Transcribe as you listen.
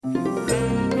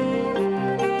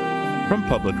From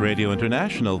Public Radio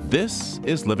International, this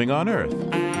is Living on Earth.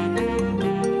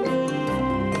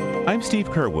 I'm Steve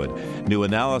Curwood. New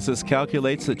analysis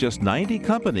calculates that just 90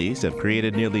 companies have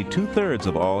created nearly two-thirds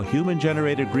of all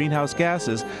human-generated greenhouse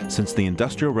gases since the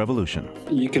Industrial Revolution.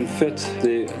 You can fit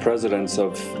the presidents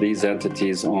of these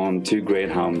entities on 2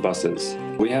 Greyhound buses.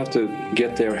 We have to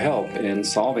get their help in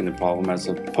solving the problem as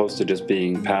opposed to just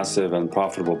being passive and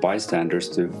profitable bystanders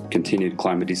to continued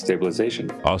climate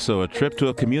destabilization. Also, a trip to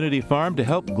a community farm to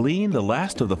help glean the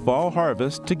last of the fall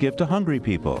harvest to give to hungry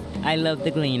people. I love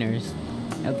the gleaners.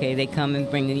 Okay, they come and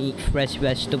bring and eat fresh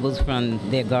vegetables from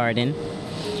their garden,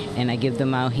 and I give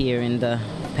them out here in the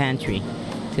pantry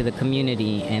to the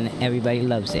community, and everybody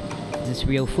loves it. It's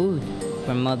real food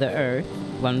from Mother Earth,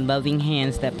 from loving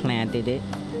hands that planted it,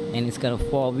 and it's going to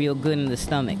fall real good in the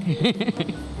stomach.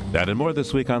 That and more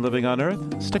this week on Living on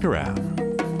Earth. Stick around.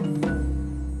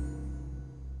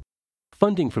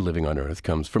 Funding for Living on Earth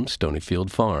comes from Stonyfield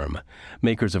Farm,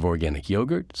 makers of organic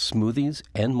yogurt, smoothies,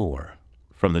 and more.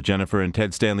 From the Jennifer and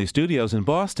Ted Stanley Studios in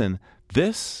Boston,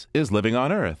 this is Living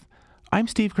on Earth. I'm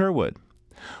Steve Curwood.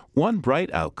 One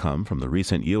bright outcome from the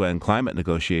recent UN climate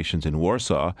negotiations in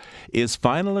Warsaw is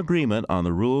final agreement on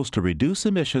the rules to reduce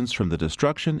emissions from the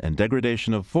destruction and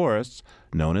degradation of forests,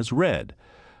 known as REDD.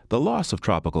 The loss of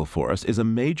tropical forests is a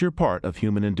major part of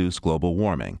human-induced global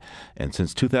warming, and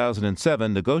since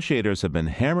 2007, negotiators have been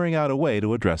hammering out a way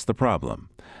to address the problem.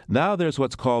 Now there's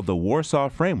what's called the Warsaw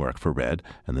Framework for REDD,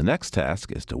 and the next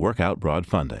task is to work out broad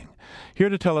funding. Here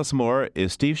to tell us more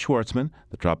is Steve Schwartzman,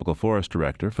 the Tropical Forest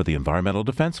Director for the Environmental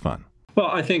Defense Fund. Well,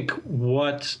 I think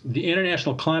what the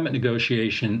international climate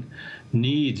negotiation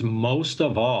needs most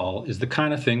of all is the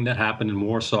kind of thing that happened in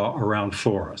Warsaw around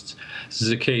forests. This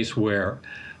is a case where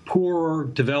poorer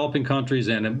developing countries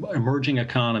and emerging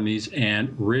economies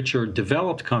and richer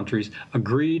developed countries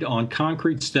agreed on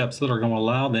concrete steps that are going to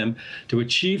allow them to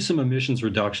achieve some emissions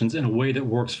reductions in a way that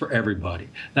works for everybody.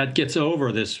 That gets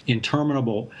over this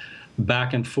interminable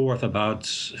back and forth about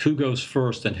who goes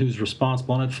first and who's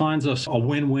responsible, and it finds us a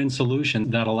win-win solution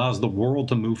that allows the world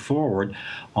to move forward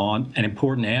on an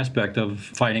important aspect of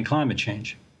fighting climate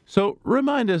change. So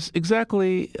remind us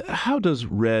exactly, how does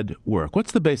REDD work?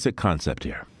 What's the basic concept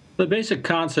here? The basic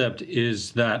concept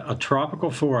is that a tropical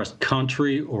forest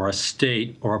country or a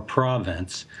state or a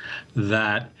province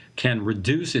that can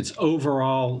reduce its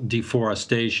overall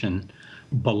deforestation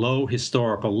below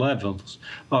historical levels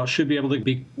should be able to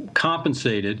be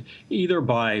compensated either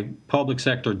by public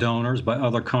sector donors, by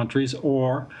other countries,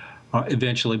 or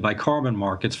eventually by carbon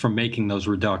markets for making those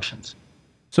reductions.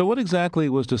 So what exactly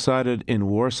was decided in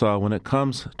Warsaw when it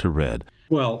comes to REDD?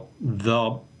 Well,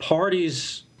 the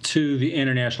parties to the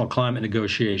international climate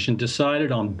negotiation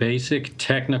decided on basic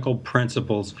technical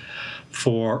principles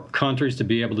for countries to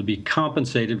be able to be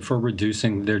compensated for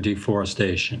reducing their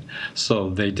deforestation.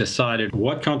 So they decided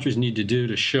what countries need to do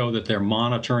to show that they're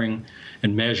monitoring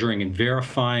and measuring and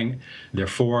verifying their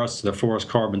forests, their forest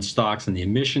carbon stocks, and the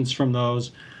emissions from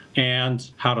those,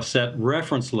 and how to set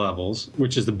reference levels,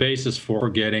 which is the basis for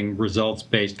getting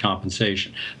results-based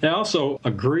compensation. They also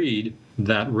agreed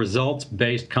that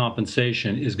results-based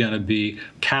compensation is going to be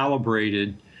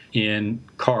calibrated in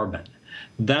carbon.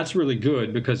 That's really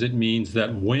good because it means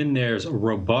that when there's a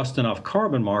robust enough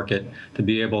carbon market to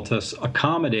be able to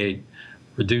accommodate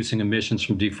reducing emissions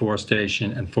from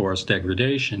deforestation and forest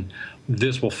degradation,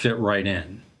 this will fit right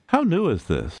in. How new is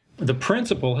this? The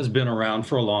principle has been around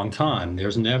for a long time.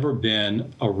 There's never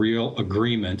been a real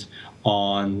agreement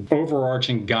on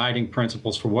overarching guiding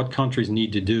principles for what countries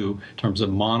need to do in terms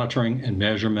of monitoring and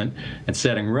measurement and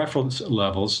setting reference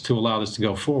levels to allow this to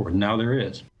go forward. Now there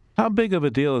is. How big of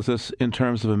a deal is this in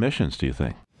terms of emissions, do you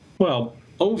think? Well,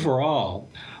 overall,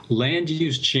 land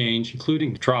use change,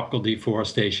 including tropical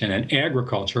deforestation and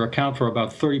agriculture, account for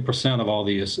about 30% of all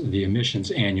the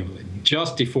emissions annually.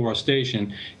 Just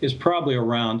deforestation is probably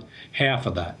around half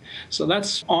of that. So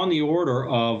that's on the order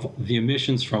of the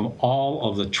emissions from all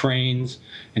of the trains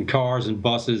and cars and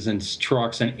buses and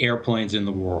trucks and airplanes in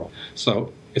the world.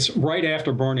 So it's right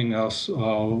after burning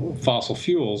fossil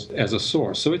fuels as a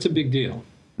source. So it's a big deal.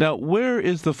 Now, where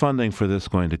is the funding for this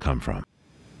going to come from?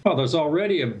 Well, there's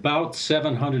already about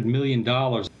 $700 million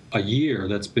a year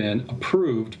that's been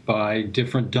approved by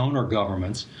different donor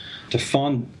governments to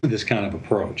fund this kind of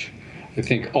approach. I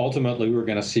think ultimately we're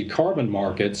going to see carbon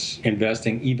markets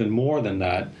investing even more than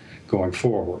that going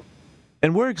forward.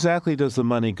 And where exactly does the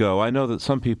money go? I know that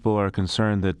some people are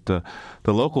concerned that the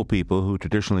local people who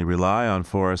traditionally rely on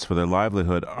forests for their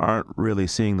livelihood aren't really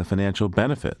seeing the financial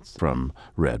benefits from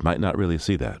REDD, might not really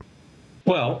see that.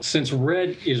 Well, since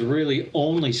red is really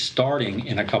only starting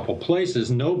in a couple places,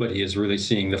 nobody is really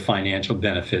seeing the financial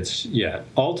benefits yet.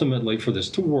 Ultimately, for this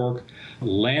to work,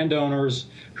 landowners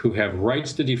who have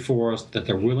rights to deforest that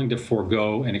they're willing to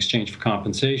forego in exchange for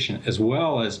compensation, as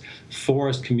well as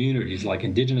forest communities like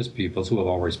indigenous peoples who have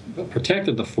always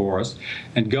protected the forest,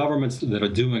 and governments that are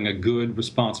doing a good,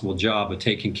 responsible job of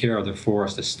taking care of their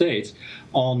forest estates,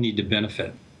 all need to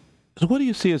benefit. So what do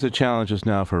you see as the challenges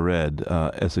now for RED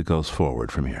as it goes forward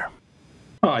from here?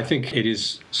 Well, I think it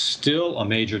is still a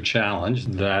major challenge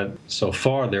that so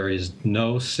far there is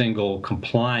no single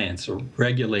compliance or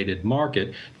regulated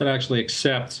market that actually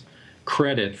accepts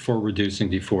credit for reducing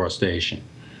deforestation.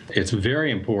 It's very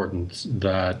important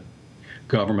that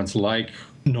governments like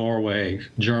Norway,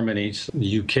 Germany,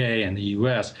 the UK, and the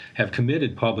US have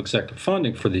committed public sector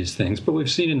funding for these things, but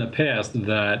we've seen in the past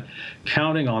that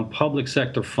counting on public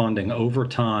sector funding over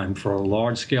time for a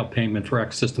large-scale payment for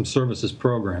ecosystem services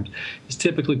programs is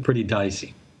typically pretty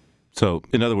dicey. So,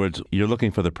 in other words, you're looking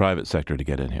for the private sector to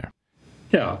get in here.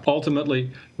 Yeah,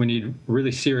 ultimately, we need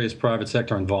really serious private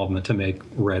sector involvement to make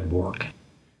RED work.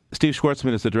 Steve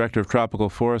Schwartzman is the Director of Tropical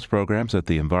Forest Programs at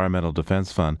the Environmental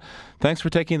Defense Fund. Thanks for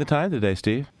taking the time today,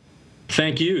 Steve.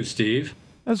 Thank you, Steve.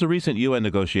 As the recent UN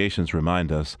negotiations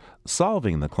remind us,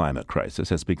 solving the climate crisis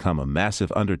has become a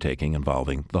massive undertaking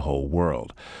involving the whole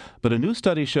world. But a new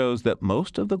study shows that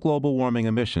most of the global warming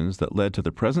emissions that led to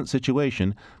the present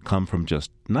situation come from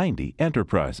just 90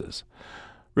 enterprises.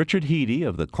 Richard Heedy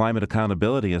of the Climate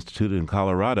Accountability Institute in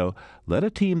Colorado led a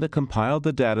team that compiled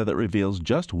the data that reveals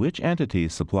just which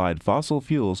entities supplied fossil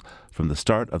fuels from the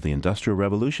start of the Industrial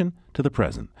Revolution to the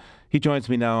present. He joins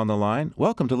me now on the line.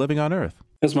 Welcome to Living on Earth.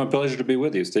 It's my pleasure to be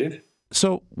with you, Steve.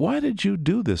 So, why did you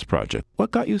do this project?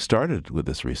 What got you started with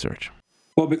this research?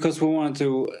 Well, because we wanted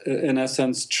to, in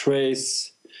essence,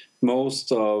 trace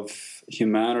most of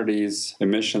humanity's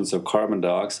emissions of carbon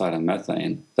dioxide and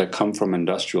methane that come from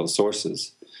industrial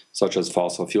sources, such as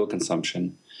fossil fuel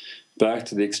consumption, back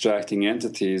to the extracting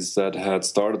entities that had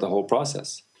started the whole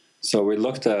process. So we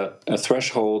looked at a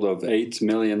threshold of 8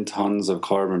 million tons of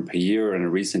carbon per year in a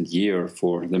recent year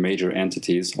for the major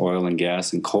entities, oil and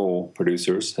gas and coal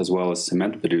producers, as well as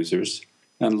cement producers,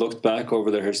 and looked back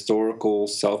over their historical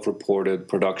self-reported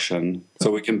production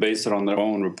so we can base it on their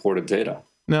own reported data.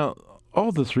 Now,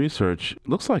 all this research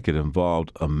looks like it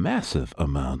involved a massive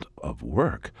amount of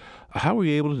work. How were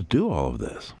you able to do all of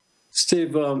this?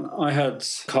 Steve, I had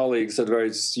colleagues at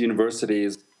various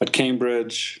universities, at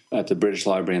Cambridge, at the British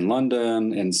Library in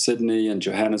London, in Sydney and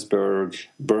Johannesburg,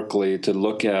 Berkeley, to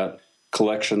look at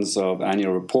collections of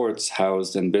annual reports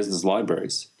housed in business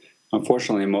libraries.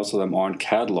 Unfortunately, most of them aren't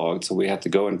cataloged, so we had to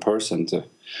go in person to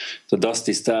the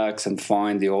dusty stacks and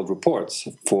find the old reports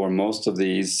for most of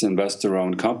these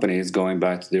investor-owned companies going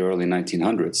back to the early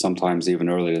 1900s, sometimes even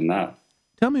earlier than that.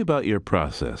 Tell me about your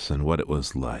process and what it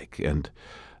was like, and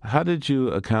how did you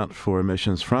account for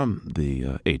emissions from the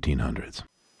 1800s?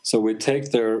 So we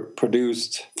take their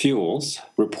produced fuels,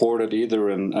 reported either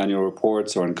in annual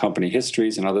reports or in company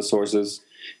histories and other sources,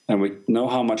 and we know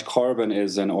how much carbon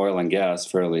is in oil and gas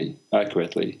fairly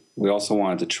accurately. We also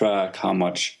wanted to track how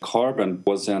much carbon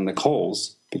was in the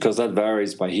coals, because that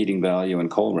varies by heating value and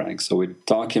coal rank. So we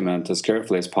document as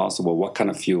carefully as possible what kind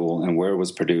of fuel and where it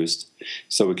was produced,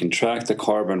 so we can track the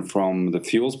carbon from the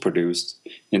fuels produced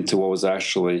into what was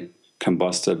actually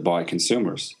combusted by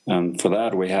consumers. And for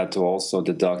that, we had to also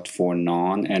deduct for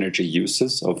non-energy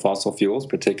uses of fossil fuels,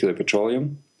 particularly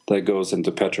petroleum. That goes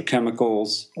into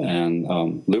petrochemicals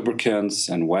and lubricants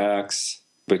and wax,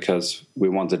 because we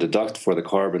want to deduct for the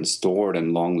carbon stored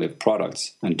in long-lived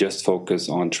products and just focus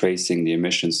on tracing the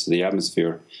emissions to the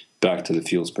atmosphere back to the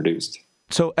fuels produced.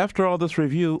 So after all this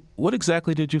review, what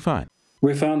exactly did you find?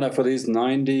 We found that for these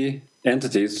 90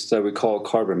 entities that we call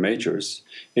carbon majors,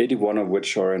 81 of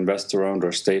which are investor-owned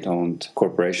or state-owned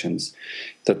corporations,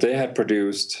 that they had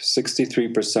produced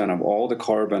 63% of all the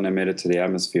carbon emitted to the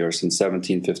atmosphere since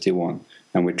 1751,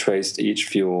 and we traced each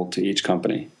fuel to each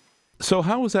company. So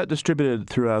how was that distributed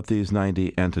throughout these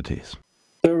 90 entities?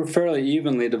 They were fairly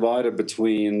evenly divided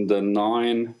between the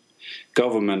 9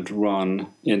 government-run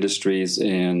industries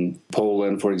in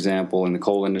Poland, for example, in the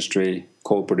coal industry,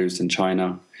 coal produced in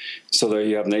China. So there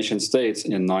you have nation-states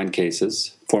in 9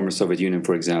 cases, former Soviet Union,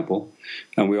 for example.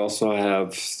 And we also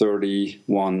have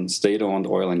 31 state-owned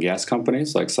oil and gas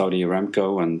companies like Saudi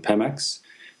Aramco and Pemex,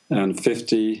 and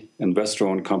 50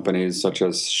 investor-owned companies such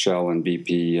as Shell and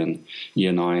BP and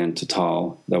Eni and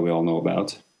Total that we all know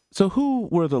about. So who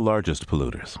were the largest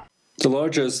polluters? The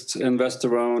largest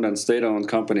investor-owned and state-owned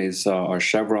companies are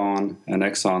Chevron and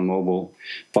ExxonMobil,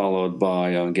 followed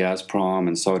by Gazprom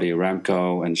and Saudi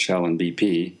Aramco and Shell and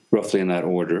BP, roughly in that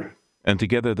order. And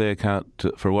together they account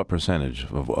for what percentage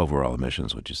of overall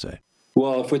emissions, would you say?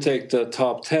 Well, if we take the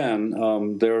top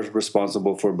 10, they're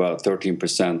responsible for about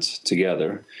 13%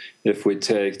 together. If we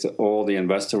take all the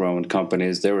investor-owned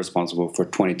companies, they're responsible for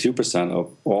 22%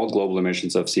 of all global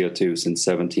emissions of CO2 since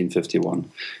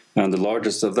 1751. And the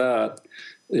largest of that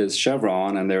is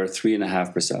Chevron, and they're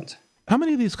 3.5%. How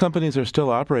many of these companies are still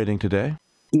operating today?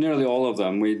 Nearly all of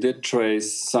them. We did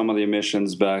trace some of the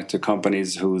emissions back to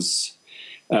companies whose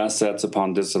assets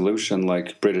upon dissolution,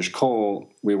 like British Coal,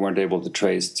 we weren't able to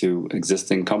trace to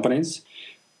existing companies.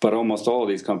 But almost all of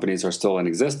these companies are still in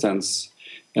existence,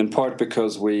 in part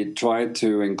because we tried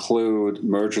to include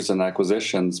mergers and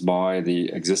acquisitions by the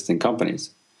existing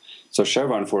companies. So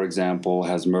Chevron, for example,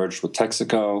 has merged with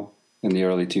Texaco in the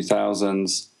early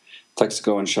 2000s.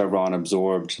 Texaco and Chevron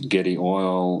absorbed Getty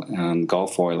Oil and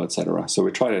Gulf Oil, etc. So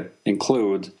we try to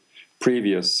include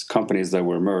previous companies that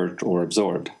were merged or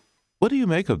absorbed. What do you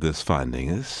make of this finding?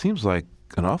 It seems like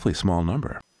an awfully small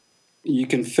number. You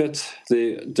can fit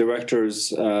the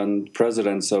directors and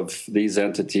presidents of these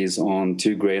entities on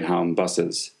 2 Greyhound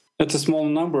buses. It's a small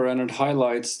number, and it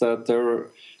highlights that there are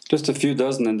just a few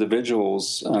dozen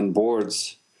individuals and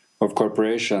boards of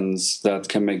corporations that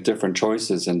can make different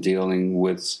choices in dealing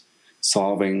with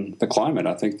solving the climate.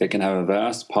 I think they can have a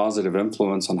vast positive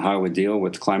influence on how we deal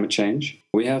with climate change.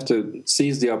 We have to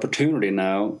seize the opportunity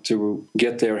now to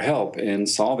get their help in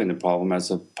solving the problem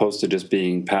as opposed to just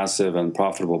being passive and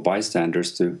profitable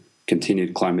bystanders to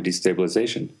continued climate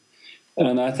destabilization.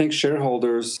 And I think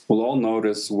shareholders will all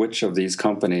notice which of these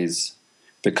companies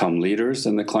become leaders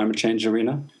in the climate change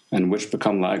arena and which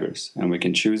become laggards, and we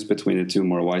can choose between the two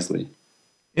more wisely.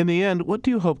 In the end, what do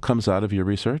you hope comes out of your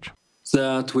research?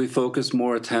 That we focus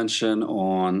more attention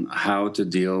on how to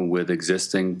deal with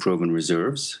existing proven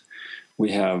reserves.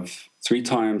 We have 3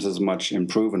 times as much in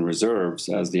proven reserves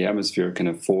as the atmosphere can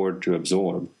afford to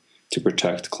absorb to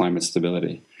protect climate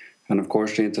stability. And of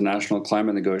course, the international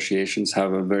climate negotiations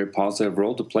have a very positive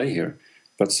role to play here,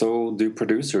 but so do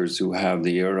producers who have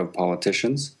the ear of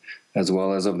politicians as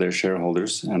well as of their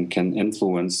shareholders and can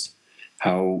influence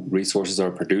how resources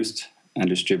are produced and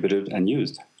distributed and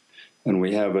used. And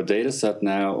we have a data set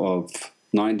now of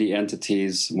 90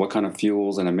 entities, what kind of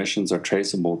fuels and emissions are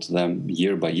traceable to them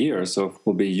year by year. So it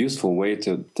will be a useful way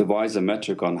to devise a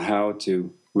metric on how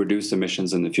to reduce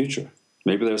emissions in the future.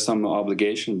 Maybe there's some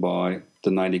obligation by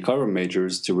the 90 carbon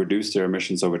majors to reduce their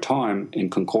emissions over time in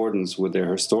concordance with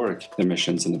their historic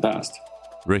emissions in the past.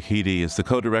 Rick Heedy is the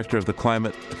co-director of the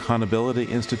Climate Accountability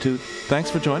Institute.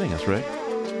 Thanks for joining us, Rick.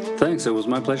 Thanks. It was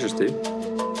my pleasure, Steve.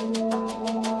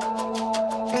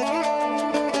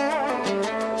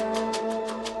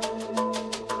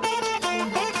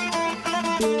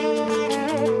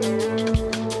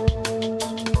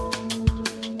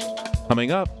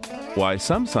 Coming up, why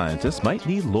some scientists might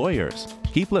need lawyers.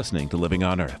 Keep listening to Living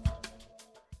on Earth.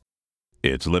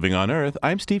 It's Living on Earth.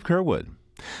 I'm Steve Curwood.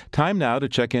 Time now to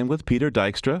check in with Peter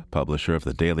Dykstra, publisher of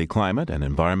the Daily Climate and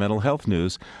Environmental Health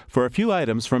News, for a few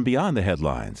items from beyond the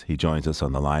headlines. He joins us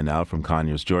on the line now from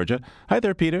Conyers, Georgia. Hi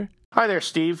there, Peter. Hi there,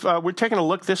 Steve. We're taking a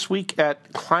look this week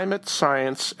at climate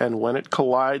science, and when it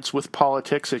collides with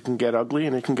politics, it can get ugly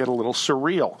and it can get a little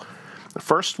surreal.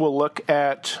 First, we'll look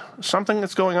at something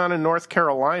that's going on in North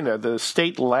Carolina. The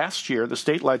state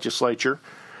legislature,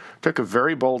 took a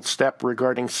very bold step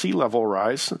regarding sea level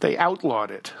rise. They outlawed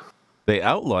it. They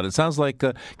outlawed it. Sounds like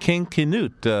King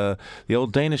Canute, the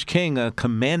old Danish king,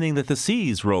 commanding that the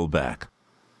seas roll back.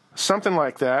 Something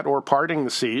like that, or parting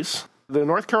the seas. The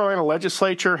North Carolina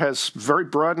legislature has very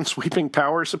broad and sweeping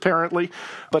powers, apparently,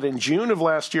 but in June of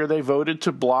last year, they voted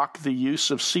to block the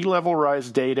use of sea level rise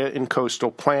data in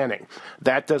coastal planning.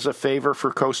 That does a favor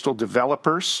for coastal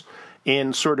developers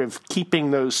in sort of keeping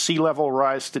those sea level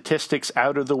rise statistics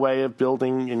out of the way of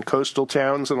building in coastal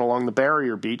towns and along the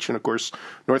barrier beach. And, of course,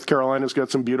 North Carolina's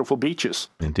got some beautiful beaches.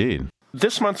 Indeed.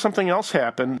 This month, something else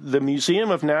happened. The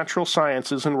Museum of Natural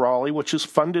Sciences in Raleigh, which is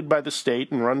funded by the state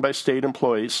and run by state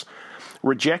employees,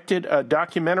 rejected a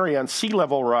documentary on sea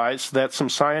level rise that some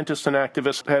scientists and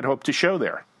activists had hoped to show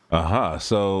there.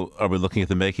 So are we looking at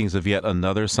the makings of yet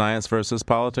another science versus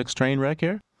politics train wreck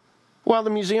here? Well,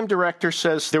 the museum director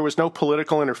says there was no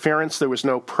political interference, there was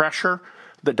no pressure.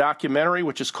 The documentary,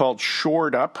 which is called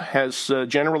Shored Up, has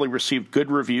generally received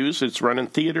good reviews. It's run in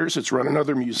theaters, it's run in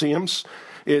other museums.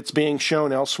 It's being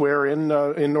shown elsewhere in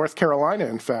North Carolina,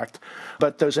 in fact.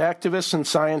 But those activists and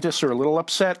scientists are a little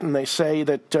upset, and they say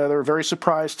that they're very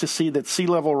surprised to see that sea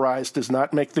level rise does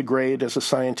not make the grade as a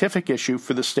scientific issue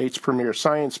for the state's premier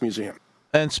science museum.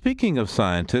 And speaking of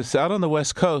scientists, out on the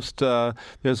West Coast,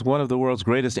 there's one of the world's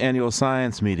greatest annual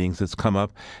science meetings that's come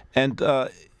up. And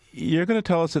you're going to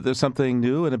tell us that there's something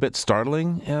new and a bit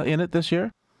startling in it this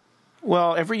year?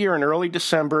 Well, every year in early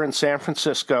December in San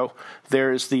Francisco,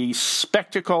 there's the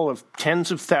spectacle of tens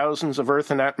of thousands of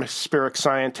Earth and atmospheric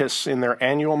scientists in their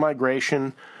annual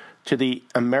migration to the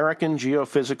American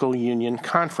Geophysical Union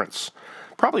Conference.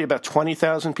 Probably about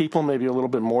 20,000 people, maybe a little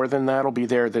bit more than that, will be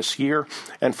there this year.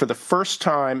 And for the first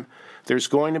time, there's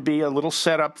going to be a little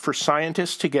setup for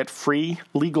scientists to get free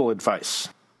legal advice.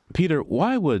 Peter,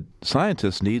 why would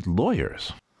scientists need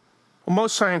lawyers? Well,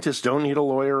 most scientists don't need a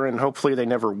lawyer, and hopefully they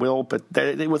never will, but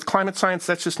with climate science,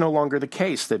 that's just no longer the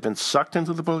case. They've been sucked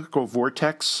into the political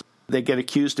vortex. They get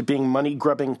accused of being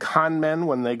money-grubbing con men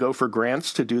when they go for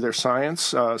grants to do their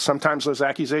science. Sometimes those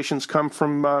accusations come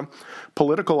from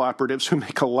political operatives who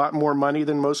make a lot more money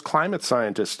than most climate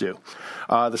scientists do.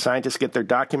 The scientists get their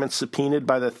documents subpoenaed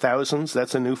by the thousands.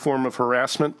 That's a new form of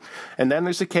harassment. And then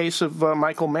there's the case of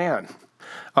Michael Mann.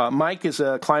 Mike is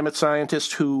a climate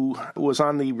scientist who was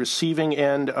on the receiving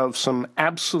end of some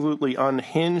absolutely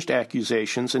unhinged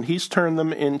accusations, and he's turned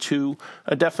them into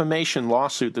a defamation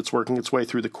lawsuit that's working its way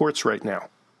through the courts right now.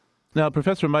 Now,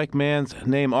 Professor Mike Mann's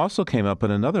name also came up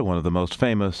in another one of the most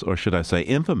famous, or should I say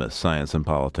infamous, science and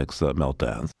politics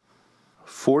meltdowns.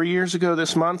 4 years ago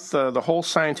this month, the whole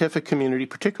scientific community,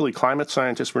 particularly climate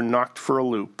scientists, were knocked for a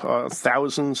loop.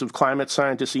 Thousands of climate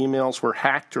scientists' emails were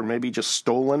hacked or maybe just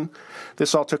stolen.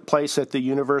 This all took place at the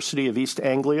University of East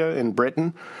Anglia in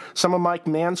Britain. Some of Mike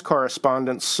Mann's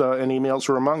correspondence and emails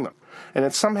were among them. And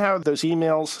then somehow those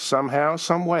emails,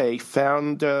 some way,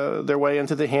 found their way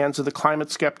into the hands of the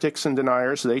climate skeptics and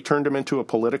deniers. They turned them into a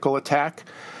political attack.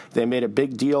 They made a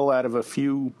big deal out of a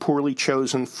few poorly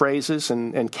chosen phrases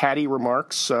and catty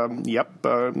remarks.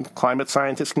 Climate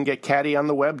scientists can get catty on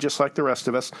the web just like the rest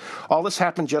of us. All this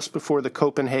happened just before the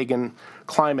Copenhagen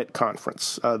Climate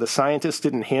Conference. The scientists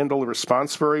didn't handle the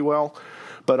response very well,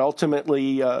 but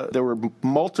ultimately there were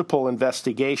multiple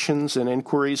investigations and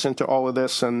inquiries into all of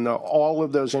this, and all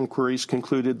of those inquiries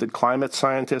concluded that climate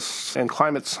scientists and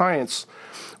climate science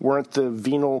weren't the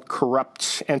venal,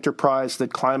 corrupt enterprise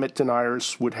that climate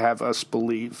deniers would have us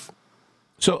believe.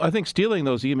 So I think stealing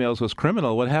those emails was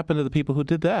criminal. What happened to the people who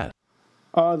did that?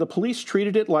 The police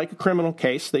treated it like a criminal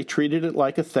case. They treated it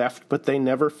like a theft, but they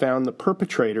never found the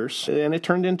perpetrators. And it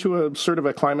turned into a sort of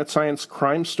a climate science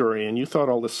crime story, and you thought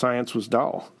all the science was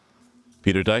dull.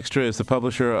 Peter Dykstra is the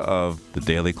publisher of The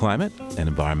Daily Climate and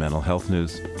Environmental Health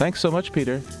News. Thanks so much,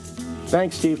 Peter.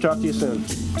 Thanks, Steve. Talk to you soon.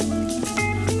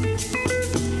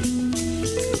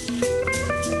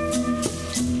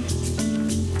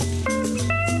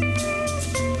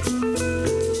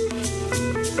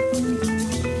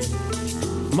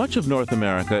 Much of North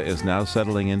America is now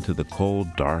settling into the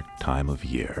cold, dark time of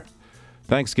year.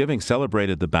 Thanksgiving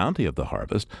celebrated the bounty of the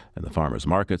harvest, and the farmers'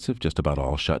 markets have just about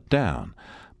all shut down.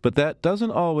 But that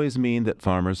doesn't always mean that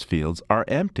farmers' fields are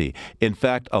empty. In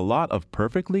fact, a lot of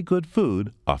perfectly good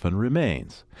food often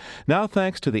remains. Now,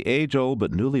 thanks to the age-old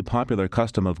but newly popular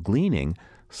custom of gleaning,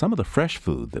 some of the fresh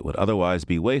food that would otherwise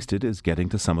be wasted is getting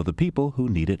to some of the people who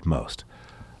need it most.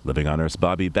 Living on Earth's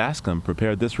Bobby Bascom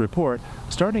prepared this report,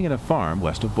 starting in a farm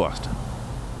west of Boston.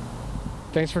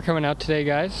 Thanks for coming out today,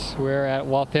 guys. We're at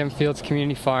Waltham Fields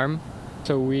Community Farm.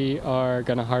 So we are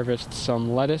going to harvest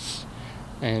some lettuce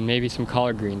and maybe some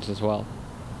collard greens as well.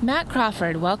 Matt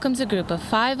Crawford welcomes a group of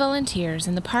 5 volunteers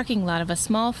in the parking lot of a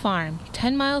small farm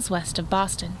 10 miles west of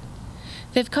Boston.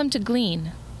 They've come to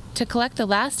glean, to collect the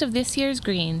last of this year's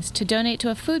greens to donate to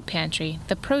a food pantry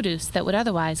the produce that would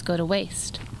otherwise go to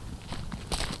waste.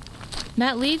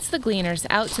 Matt leads the gleaners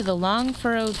out to the long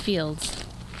furrowed fields.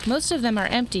 Most of them are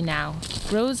empty now,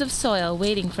 rows of soil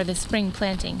waiting for the spring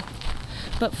planting.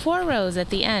 But 4 rows at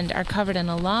the end are covered in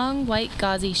a long, white,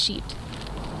 gauzy sheet.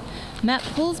 Matt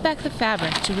pulls back the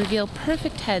fabric to reveal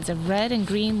perfect heads of red and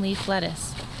green leaf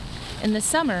lettuce. In the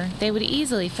summer, they would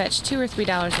easily fetch $2 or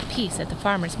 $3 a piece at the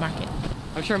farmer's market.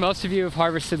 I'm sure most of you have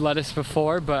harvested lettuce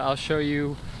before, but I'll show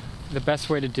you the best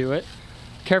way to do it.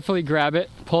 Carefully grab it,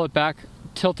 pull it back,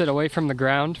 tilt it away from the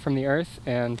ground, from the earth,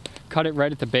 and cut it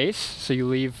right at the base so you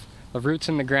leave the roots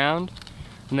in the ground,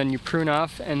 and then you prune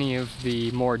off any of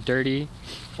the more dirty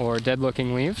or dead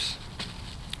looking leaves,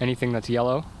 anything that's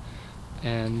yellow,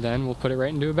 and then we'll put it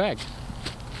right into a bag.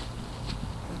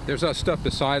 There's stuff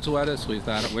besides lettuce. Leave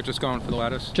that. We're just going for the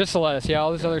lettuce. Just the lettuce, yeah.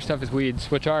 All this other stuff is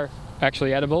weeds, which are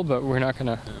actually edible, but we're not going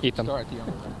to eat them.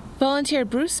 Volunteer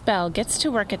Bruce Bell gets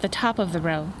to work at the top of the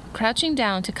row, crouching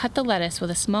down to cut the lettuce with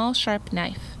a small, sharp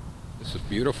knife. This is a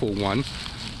beautiful one.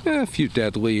 A few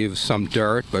dead leaves, some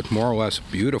dirt, but more or less a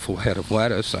beautiful head of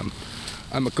lettuce.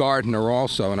 I'm a gardener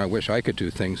also, and I wish I could do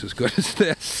things as good as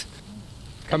this.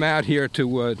 Come out here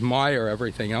to admire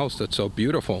everything else that's so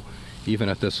beautiful, even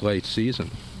at this late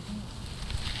season.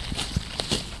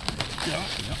 A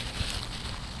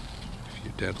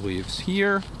few dead leaves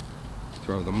here.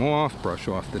 Throw them off, brush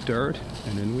off the dirt,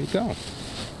 and in we go.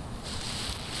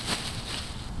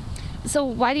 So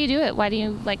why do you do it? Why do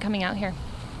you like coming out here?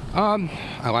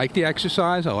 I like the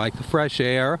exercise. I like the fresh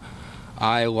air.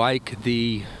 I like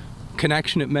the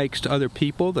connection it makes to other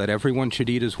people, that everyone should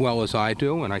eat as well as I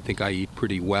do, and I think I eat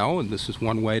pretty well, and this is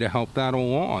one way to help that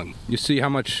along. You see how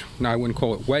much, now I wouldn't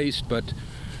call it waste, but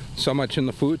so much in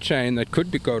the food chain that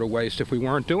could go to waste if we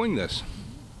weren't doing this.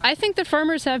 I think the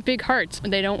farmers have big hearts.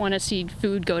 They don't want to see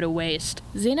food go to waste.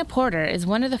 Zena Porter is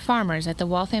one of the farmers at the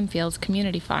Waltham Fields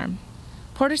Community Farm.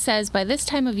 Porter says by this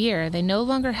time of year, they no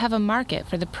longer have a market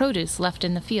for the produce left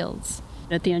in the fields.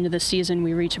 At the end of the season,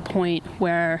 we reach a point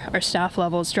where our staff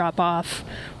levels drop off.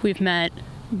 We've met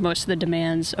most of the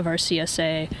demands of our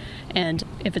CSA, and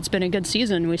if it's been a good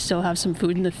season, we still have some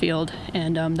food in the field,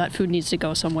 and that food needs to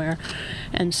go somewhere.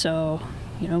 And so,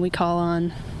 we call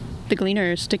on the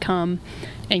gleaners to come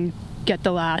and get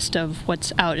the last of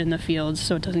what's out in the fields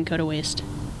so it doesn't go to waste.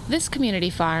 This community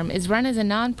farm is run as a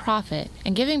non-profit,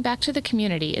 and giving back to the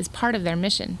community is part of their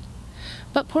mission.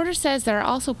 But Porter says there are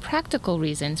also practical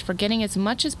reasons for getting as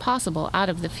much as possible out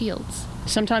of the fields.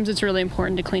 Sometimes it's really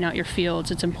important to clean out your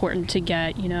fields. It's important to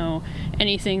get,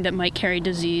 anything that might carry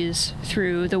disease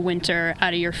through the winter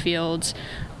out of your fields.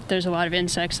 There's a lot of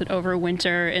insects that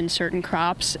overwinter in certain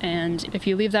crops, and if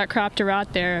you leave that crop to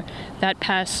rot there, that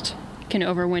pest can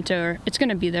overwinter. It's going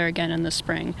to be there again in the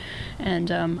spring.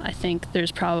 And I think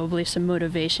there's probably some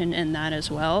motivation in that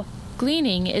as well.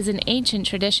 Gleaning is an ancient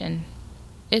tradition.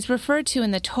 It's referred to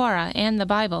in the Torah and the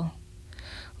Bible.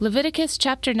 Leviticus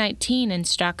chapter 19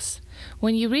 instructs,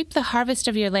 "When you reap the harvest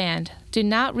of your land, do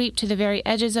not reap to the very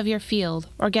edges of your field,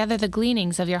 or gather the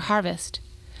gleanings of your harvest.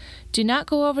 Do not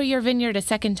go over your vineyard a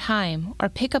second time, or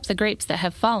pick up the grapes that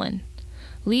have fallen.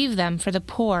 Leave them for the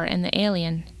poor and the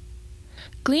alien."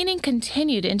 Gleaning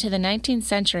continued into the 19th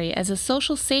century as a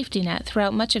social safety net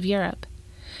throughout much of Europe.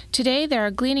 Today there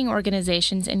are gleaning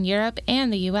organizations in Europe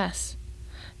and the U.S.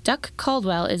 Duck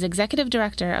Caldwell is executive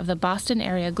director of the Boston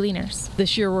area Gleaners.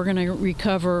 This year we're going to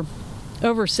recover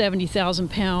over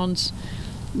 70,000 pounds.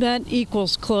 That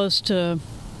equals close to,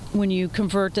 when you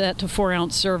convert that to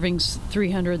 4-ounce servings,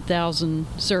 300,000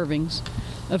 servings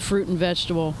of fruit and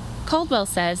vegetable. Caldwell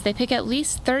says they pick at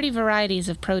least 30 varieties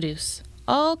of produce.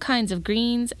 All kinds of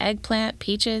greens, eggplant,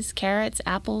 peaches, carrots,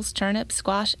 apples, turnips,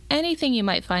 squash, anything you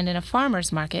might find in a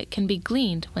farmer's market can be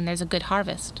gleaned when there's a good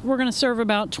harvest. We're going to serve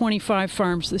about 25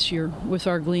 farms this year with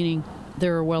our gleaning.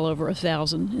 There are well over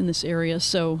 1,000 in this area,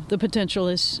 so the potential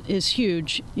is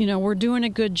huge. We're doing a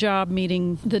good job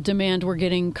meeting the demand we're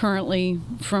getting currently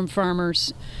from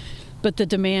farmers, but the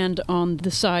demand on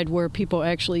the side where people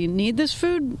actually need this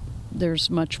food, there's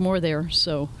much more there,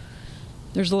 so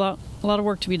there's a lot of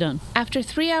work to be done. After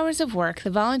 3 hours of work, the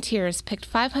volunteers picked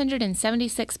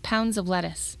 576 pounds of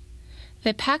lettuce.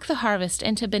 They pack the harvest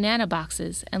into banana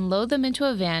boxes and load them into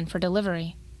a van for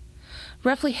delivery.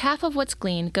 Roughly half of what's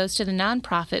gleaned goes to the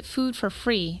nonprofit Food for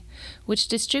Free, which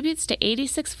distributes to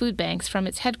 86 food banks from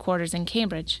its headquarters in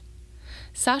Cambridge.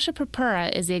 Sasha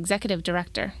Purpura is the executive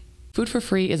director. Food for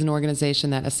Free is an organization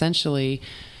that essentially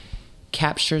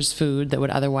captures food that would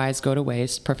otherwise go to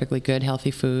waste, perfectly good,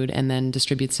 healthy food, and then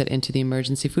distributes it into the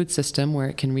emergency food system where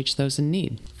it can reach those in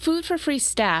need. Food for Free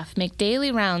staff make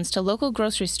daily rounds to local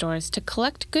grocery stores to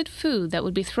collect good food that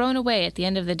would be thrown away at the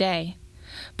end of the day.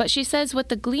 But she says what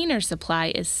the Gleaners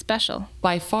supply is special.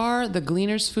 By far, the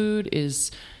Gleaners food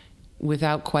is,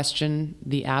 without question,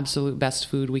 the absolute best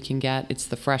food we can get. It's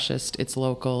the freshest, it's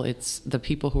local, it's the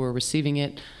people who are receiving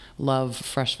it love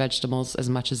fresh vegetables as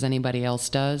much as anybody else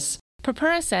does.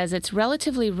 Purpura says it's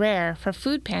relatively rare for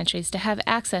food pantries to have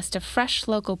access to fresh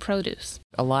local produce.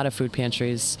 A lot of food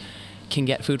pantries can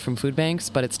get food from food banks,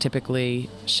 but it's typically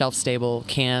shelf-stable,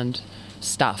 canned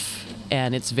stuff.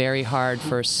 And it's very hard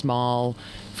for small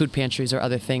food pantries or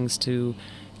other things to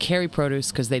carry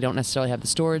produce because they don't necessarily have the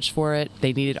storage for it.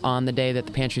 They need it on the day that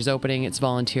the pantry's opening. It's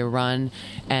volunteer run.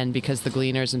 And because the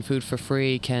Gleaners and Food for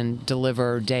Free can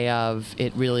deliver day of,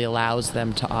 it really allows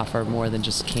them to offer more than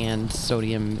just canned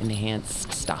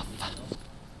sodium-enhanced stuff.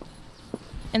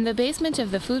 In the basement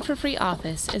of the Food for Free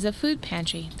office is a food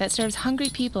pantry that serves hungry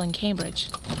people in Cambridge.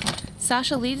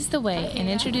 Sasha leads the way and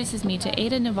introduces me to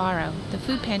Ada Navarro, the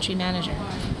food pantry manager.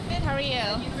 Good, how are you?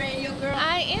 You ready, girl?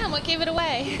 I am. What gave it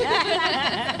away?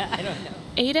 I don't know.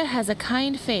 Ada has a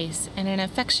kind face and an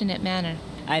affectionate manner.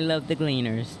 I love the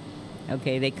Gleaners.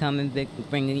 Okay, they come and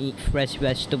bring and eat fresh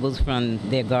vegetables from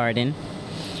their garden,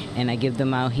 and I give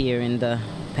them out here in the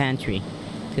pantry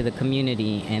to the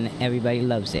community, and everybody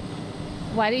loves it.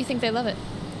 Why do you think they love it?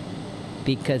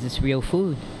 Because it's real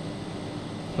food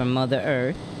from Mother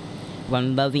Earth,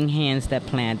 from loving hands that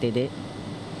planted it,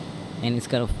 and it's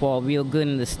going to fall real good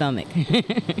in the stomach.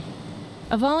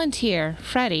 A volunteer,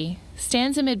 Freddie,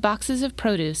 stands amid boxes of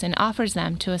produce and offers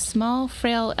them to a small,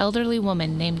 frail, elderly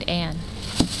woman named Anne.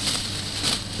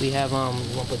 We have we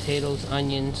want potatoes,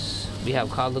 onions. We have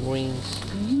collard greens.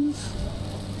 Greens?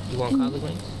 You want collard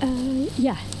greens?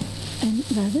 Yeah.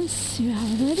 And lettuce? You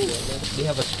have lettuce? We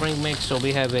have a spring mix, so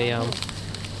we have a.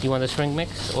 You want a spring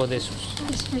mix or this?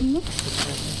 A spring mix?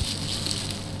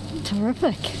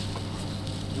 Terrific.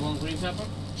 You want green pepper?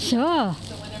 Sure.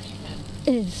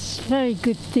 It's very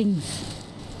good things.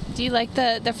 Do you like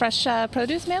the fresh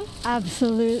produce, ma'am?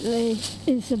 Absolutely.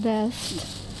 It's the best.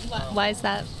 Why is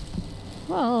that?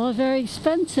 Well, very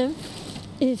expensive.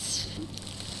 It's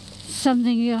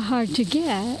something hard to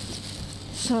get.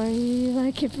 So I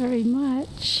like it very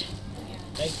much.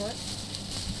 Thanks for it?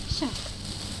 Sure.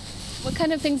 What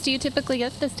kind of things do you typically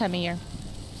get this time of year?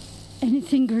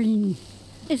 Anything green.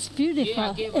 It's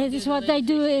beautiful. It's what they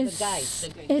do is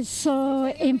so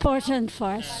important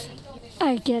for us.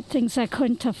 I get things I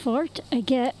couldn't afford. I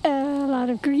get a lot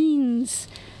of greens.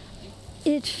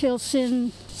 It fills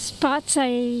in spots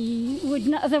I would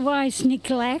not otherwise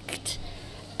neglect,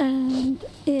 and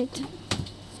it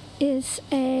is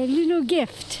a little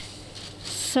gift,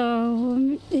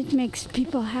 so it makes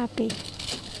people happy.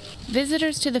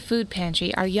 Visitors to the food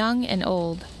pantry are young and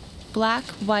old, black,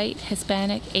 white,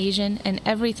 Hispanic, Asian, and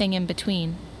everything in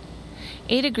between.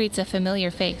 Ada greets a familiar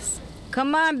face.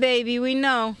 Come on, baby, we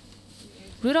know.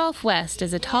 Rudolph West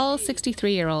is a tall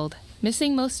 63-year-old,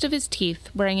 missing most of his teeth,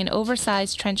 wearing an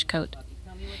oversized trench coat.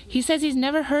 He says he's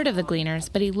never heard of the Gleaners,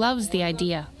 but he loves the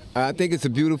idea. I think it's a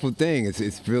beautiful thing.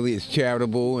 It's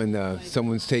charitable, and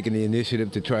someone's taking the initiative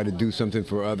to try to do something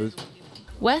for others.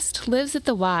 West lives at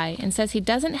the Y and says he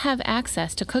doesn't have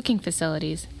access to cooking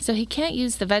facilities, so he can't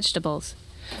use the vegetables.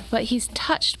 But he's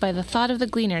touched by the thought of the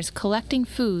Gleaners collecting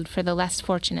food for the less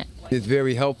fortunate. It's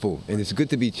very helpful, and it's good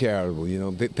to be charitable,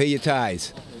 pay your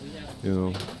tithes.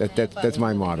 That's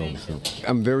my motto. So.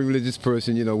 I'm a very religious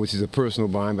person, which is a personal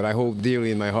bond, but I hold dearly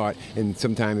in my heart, and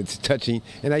sometimes it's touching,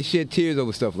 and I shed tears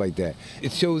over stuff like that.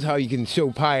 It shows how you can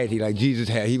show piety like Jesus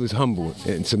had. He was humble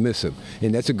and submissive,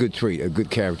 and that's a good trait, a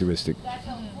good characteristic,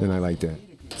 and I like that.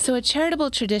 So a charitable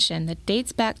tradition that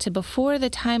dates back to before the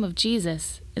time of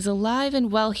Jesus is alive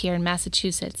and well here in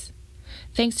Massachusetts,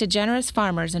 thanks to generous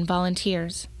farmers and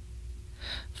volunteers.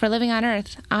 For Living on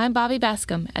Earth, I'm Bobby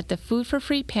Bascom at the Food for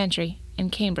Free Pantry in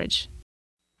Cambridge.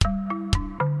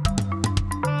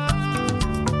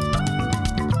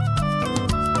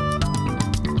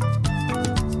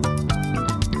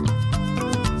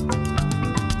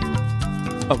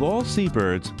 Of all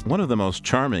seabirds, one of the most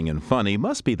charming and funny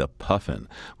must be the puffin,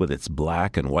 with its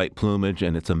black and white plumage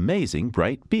and its amazing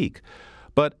bright beak.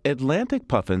 But Atlantic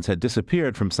puffins had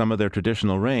disappeared from some of their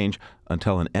traditional range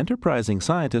until an enterprising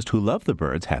scientist who loved the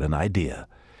birds had an idea.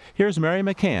 Here's Mary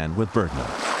McCann with Bird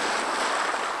Notes.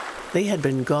 They had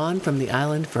been gone from the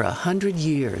island for 100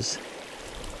 years.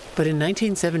 But in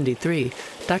 1973,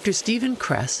 Dr. Stephen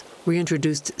Kress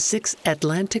reintroduced 6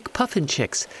 Atlantic puffin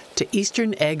chicks to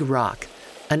Eastern Egg Rock,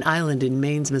 an island in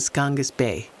Maine's Muscongas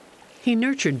Bay. He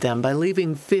nurtured them by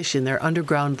leaving fish in their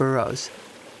underground burrows.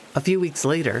 A few weeks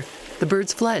later, the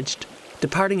birds fledged,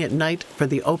 departing at night for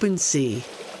the open sea.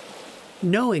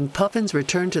 Knowing puffins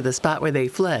returned to the spot where they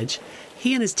fledge,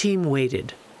 he and his team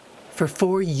waited. For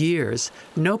 4 years,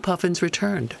 no puffins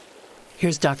returned.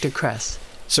 Here's Dr. Kress.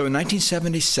 So in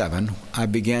 1977, I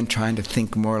began trying to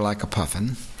think more like a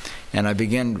puffin, and I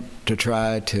began to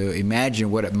try to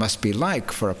imagine what it must be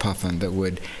like for a puffin that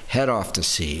would head off to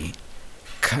sea,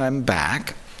 come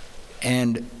back,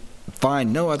 and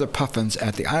find no other puffins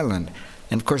at the island.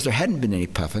 And of course, there hadn't been any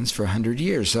puffins for 100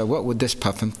 years, so what would this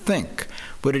puffin think?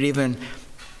 Would it even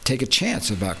take a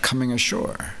chance about coming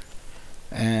ashore?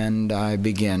 And I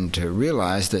began to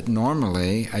realize that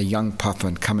normally a young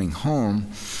puffin coming home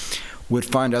would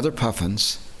find other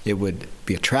puffins, it would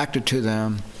be attracted to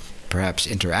them, perhaps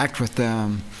interact with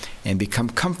them, and become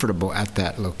comfortable at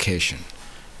that location.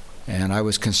 And I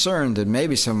was concerned that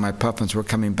maybe some of my puffins were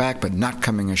coming back but not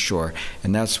coming ashore.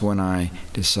 And that's when I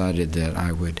decided that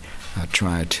I would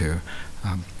try to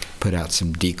put out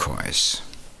some decoys.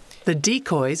 The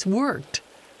decoys worked.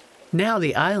 Now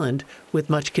the island, with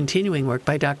much continuing work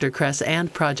by Dr. Kress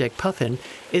and Project Puffin,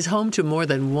 is home to more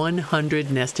than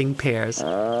 100 nesting pairs.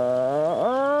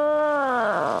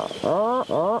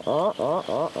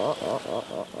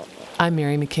 I'm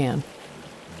Mary McCann.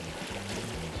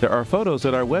 There are photos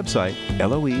at our website,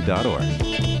 loe.org.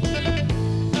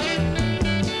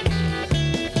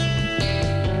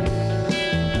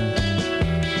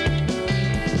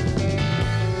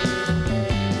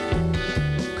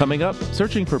 Coming up,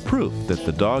 searching for proof that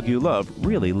the dog you love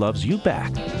really loves you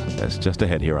back. That's just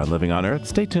ahead here on Living on Earth.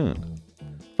 Stay tuned.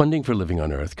 Funding for Living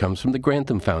on Earth comes from the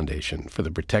Grantham Foundation for the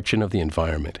Protection of the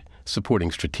Environment, supporting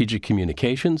strategic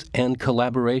communications and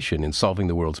collaboration in solving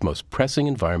the world's most pressing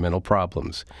environmental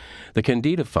problems. The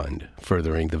Candida Fund,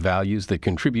 furthering the values that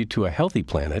contribute to a healthy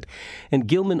planet, and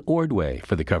Gilman Ordway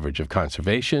for the coverage of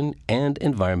conservation and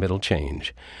environmental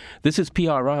change. This is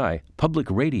PRI, Public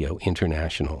Radio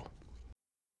International.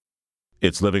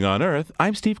 It's Living on Earth.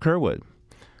 I'm Steve Kerwood.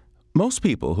 Most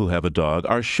people who have a dog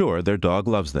are sure their dog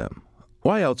loves them.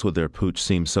 Why else would their pooch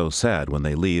seem so sad when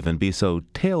they leave and be so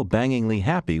tail-bangingly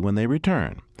happy when they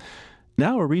return?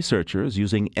 Now a researcher is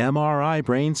using MRI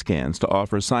brain scans to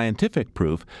offer scientific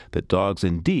proof that dogs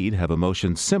indeed have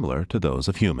emotions similar to those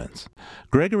of humans.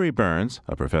 Gregory Burns,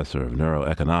 a professor of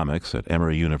neuroeconomics at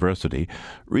Emory University,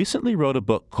 recently wrote a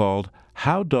book called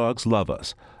How Dogs Love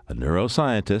Us. A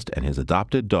neuroscientist and his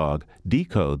adopted dog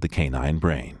decode the canine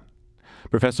brain.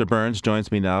 Professor Burns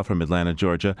joins me now from Atlanta,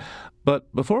 Georgia.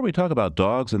 But before we talk about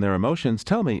dogs and their emotions,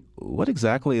 tell me, what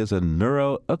exactly is a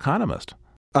neuroeconomist?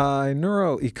 A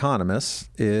neuroeconomist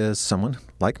is someone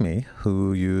like me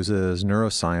who uses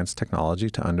neuroscience technology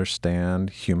to understand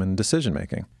human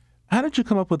decision-making. How did you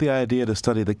come up with the idea to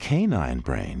study the canine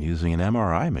brain using an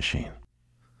MRI machine?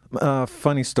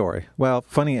 Funny story. Well,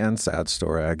 funny and sad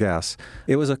story, I guess.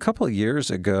 It was a couple of years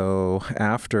ago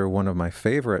after one of my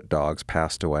favorite dogs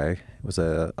passed away. It was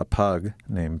a pug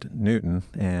named Newton,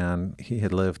 and he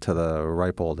had lived to the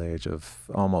ripe old age of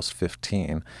almost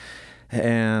 15.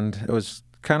 And it was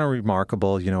kind of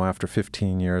remarkable, you know, after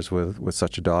 15 years with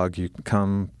such a dog, you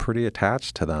become pretty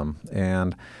attached to them.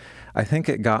 And I think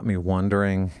it got me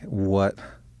wondering what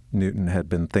Newton had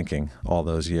been thinking all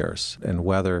those years and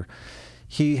whether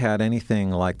he had anything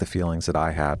like the feelings that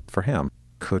I had for him.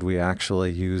 Could we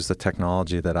actually use the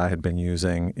technology that I had been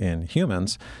using in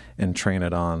humans and train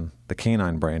it on the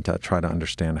canine brain to try to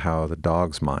understand how the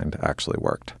dog's mind actually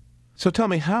worked? So tell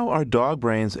me, how are dog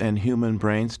brains and human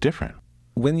brains different?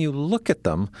 When you look at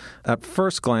them, at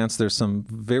first glance, there's some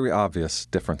very obvious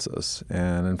differences.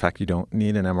 And in fact, you don't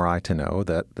need an MRI to know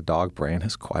that the dog brain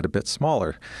is quite a bit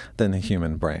smaller than the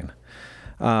human brain.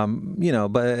 But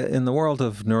in the world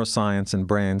of neuroscience and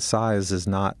brain, size is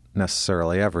not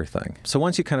necessarily everything. So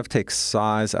once you kind of take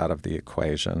size out of the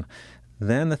equation,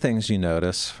 then the things you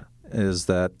notice is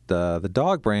that the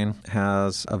dog brain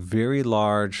has a very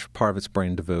large part of its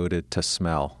brain devoted to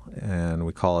smell, and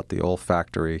we call it the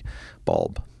olfactory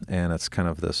bulb. And it's kind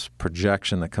of this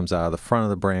projection that comes out of the front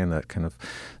of the brain that kind of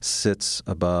sits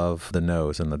above the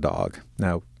nose in the dog.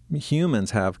 Now,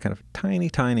 humans have kind of tiny,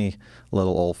 tiny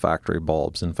little olfactory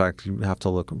bulbs. In fact, you have to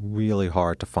look really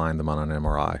hard to find them on an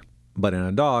MRI. But in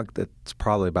a dog, that's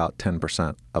probably about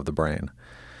 10% of the brain.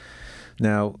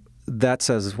 Now, that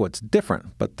says what's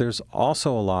different, but there's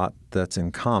also a lot that's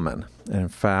in common. And in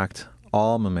fact,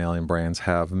 all mammalian brains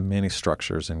have many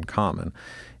structures in common.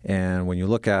 And when you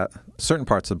look at certain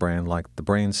parts of the brain, like the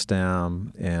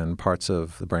brainstem and parts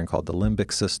of the brain called the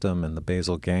limbic system and the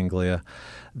basal ganglia,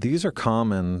 these are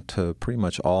common to pretty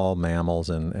much all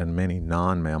mammals and many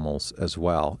non-mammals as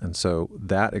well. And so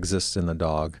that exists in the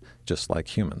dog just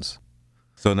like humans.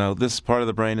 So now this part of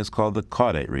the brain is called the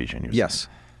caudate region. Yes,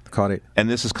 the caudate. And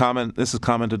this is common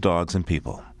to dogs and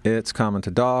people. It's common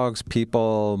to dogs,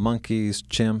 people, monkeys,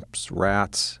 chimps,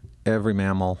 rats. Every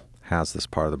mammal has this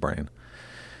part of the brain.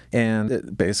 And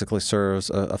it basically serves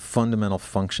a fundamental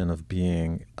function of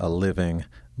being a living,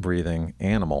 breathing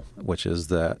animal, which is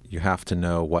that you have to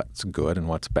know what's good and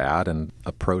what's bad and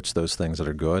approach those things that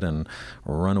are good and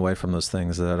run away from those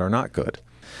things that are not good.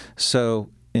 So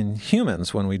in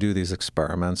humans, when we do these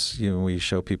experiments, we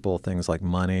show people things like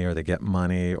money, or they get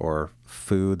money, or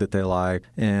food that they like,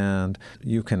 and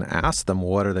you can ask them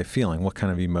what are they feeling, what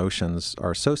kind of emotions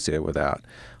are associated with that.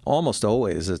 Almost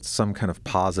always it's some kind of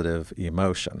positive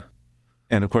emotion.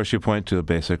 And of course you point to a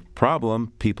basic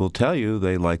problem. People tell you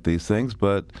they like these things,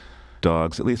 but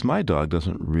dogs, at least my dog,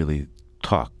 doesn't really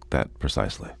talk that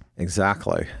precisely.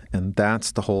 Exactly. And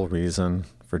that's the whole reason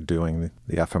for doing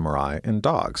the fMRI in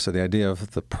dogs. So the idea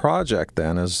of the project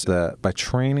then is that by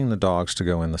training the dogs to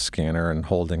go in the scanner and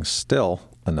holding still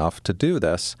enough to do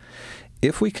this,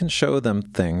 if we can show them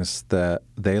things that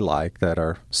they like that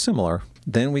are similar,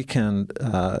 then we can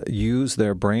use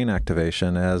their brain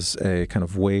activation as a kind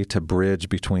of way to bridge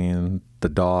between the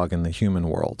dog and the human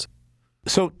world.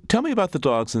 So tell me about the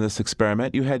dogs in this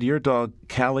experiment. You had your dog,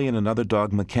 Callie, and another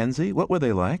dog, Mackenzie. What were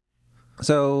they like?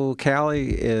 So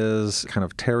Callie is kind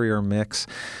of terrier mix,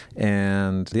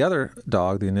 and the other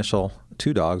dog, the initial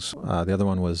two dogs, the other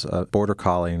one was a border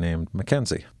collie named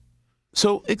Mackenzie.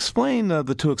 So explain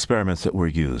the two experiments that were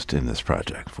used in this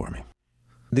project for me.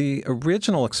 The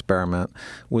original experiment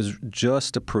was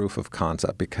just a proof of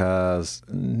concept because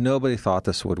nobody thought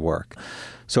this would work.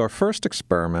 So our first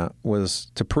experiment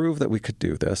was to prove that we could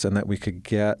do this and that we could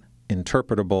get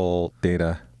interpretable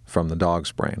data from the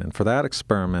dog's brain. And for that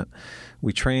experiment,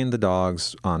 we trained the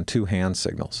dogs on two hand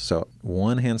signals. So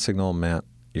one hand signal meant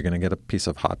you're going to get a piece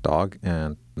of hot dog,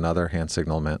 and another hand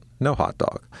signal meant no hot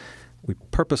dog. We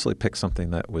purposely picked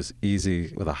something that was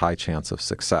easy with a high chance of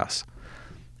success.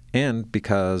 And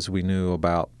because we knew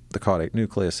about the caudate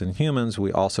nucleus in humans,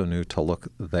 we also knew to look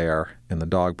there in the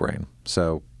dog brain.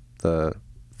 So the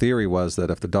theory was that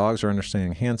if the dogs are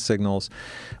understanding hand signals,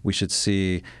 we should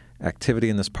see activity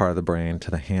in this part of the brain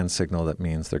to the hand signal that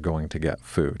means they're going to get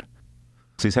food.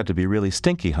 So these had to be really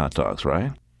stinky hot dogs,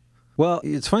 right? Well,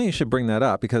 it's funny you should bring that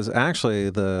up because actually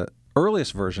the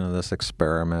earliest version of this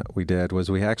experiment we did was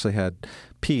we actually had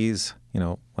peas,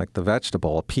 like the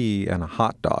vegetable, a pea and a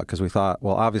hot dog, because we thought,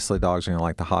 well, obviously dogs are going to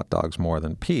like the hot dogs more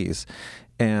than peas.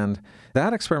 And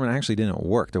that experiment actually didn't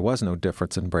work. There was no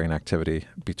difference in brain activity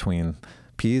between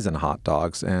peas and hot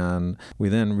dogs. And we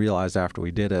then realized after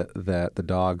we did it that the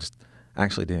dogs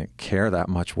actually didn't care that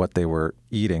much what they were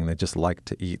eating. They just liked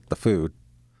to eat the food.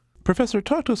 Professor,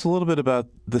 talk to us a little bit about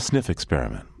the sniff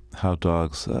experiment, how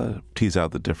dogs tease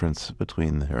out the difference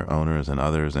between their owners and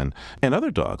others, and other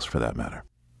dogs for that matter.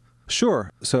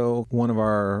 Sure. So one of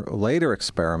our later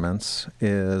experiments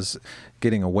is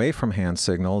getting away from hand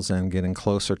signals and getting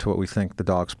closer to what we think the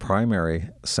dog's primary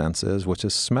sense is, which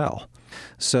is smell.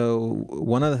 So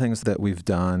one of the things that we've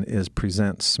done is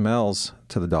present smells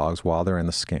to the dogs while they're in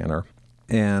the scanner.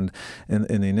 And in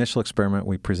the initial experiment,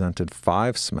 we presented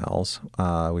 5 smells.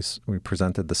 We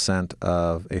presented the scent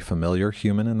of a familiar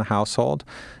human in the household,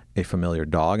 a familiar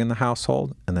dog in the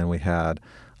household, and then we had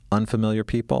unfamiliar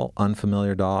people,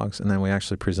 unfamiliar dogs, and then we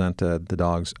actually presented the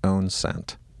dog's own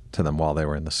scent to them while they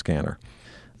were in the scanner.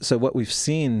 So what we've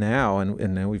seen now,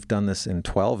 and we've done this in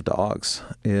 12 dogs,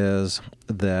 is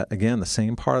that, again, the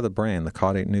same part of the brain, the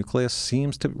caudate nucleus,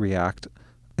 seems to react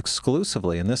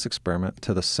exclusively in this experiment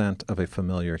to the scent of a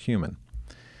familiar human.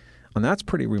 And that's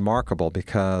pretty remarkable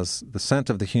because the scent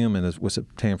of the human was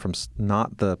obtained from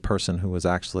not the person who was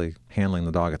actually handling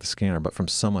the dog at the scanner, but from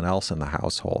someone else in the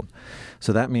household.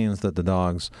 So that means that the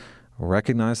dogs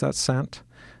recognize that scent.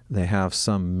 They have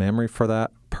some memory for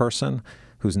that person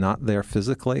who's not there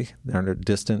physically. They're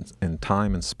distant in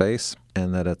time and space,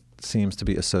 and that it seems to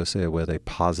be associated with a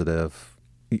positive,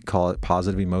 you call it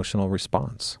positive emotional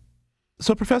response.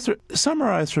 So, Professor,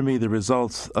 summarize for me the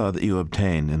results that you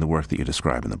obtained in the work that you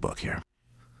describe in the book here.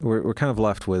 We're kind of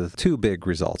left with 2 big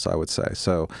results, I would say.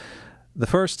 So the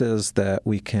first is that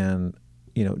we can,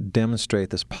 demonstrate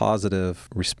this positive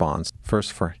response,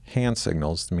 first for hand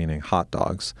signals, meaning hot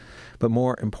dogs, but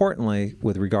more importantly,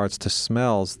 with regards to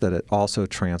smells, that it also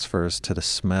transfers to the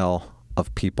smell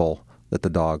of people that the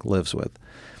dog lives with.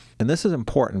 And this is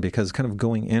important because kind of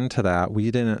going into that,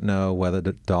 we didn't know whether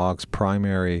the dog's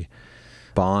primary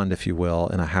bond, if you will,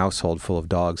 in a household full of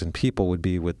dogs and people would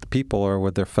be with the people or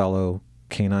with their fellow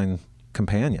canine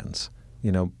companions.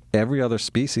 Every other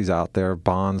species out there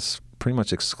bonds pretty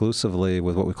much exclusively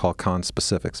with what we call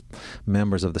conspecifics,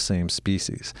 members of the same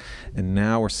species. And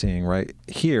now we're seeing right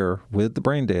here with the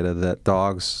brain data that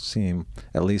dogs seem,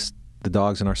 at least the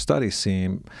dogs in our study,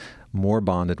 seem more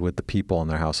bonded with the people in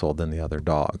their household than the other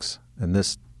dogs. And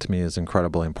this, to me, is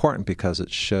incredibly important because it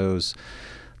shows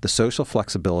the social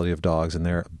flexibility of dogs and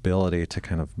their ability to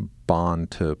kind of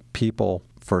bond to people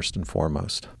first and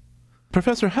foremost.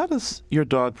 Professor, how does your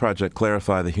dog project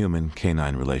clarify the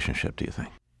human-canine relationship, do you think?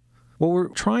 Well, we're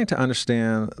trying to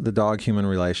understand the dog-human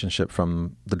relationship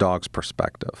from the dog's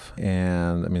perspective.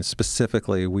 And,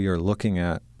 specifically, we are looking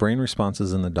at brain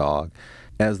responses in the dog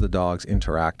as the dog's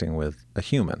interacting with a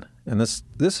human. And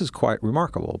this is quite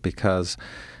remarkable because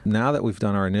now that we've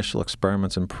done our initial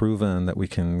experiments and proven that we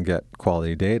can get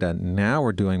quality data, now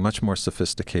we're doing much more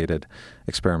sophisticated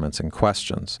experiments and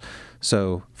questions.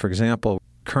 So, for example,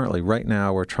 currently, right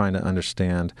now, we're trying to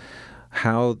understand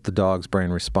how the dog's brain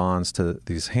responds to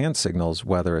these hand signals,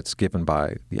 whether it's given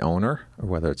by the owner or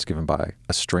whether it's given by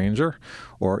a stranger,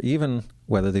 or even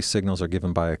whether these signals are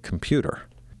given by a computer.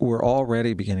 We're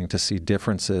already beginning to see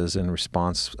differences in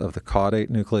response of the caudate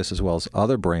nucleus as well as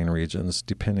other brain regions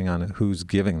depending on who's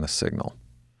giving the signal.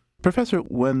 Professor,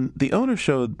 when the owner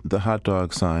showed the hot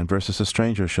dog sign versus a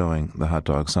stranger showing the hot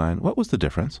dog sign, what was the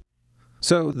difference?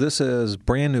 So this is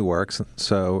brand new work,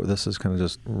 so this is kind of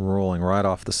just rolling right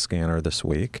off the scanner this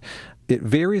week. It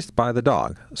varies by the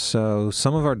dog. So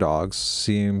some of our dogs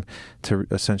seem to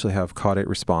essentially have caudate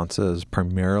responses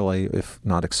primarily, if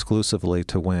not exclusively,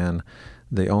 to when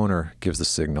the owner gives the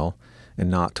signal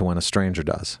and not to when a stranger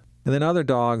does. And then other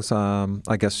dogs,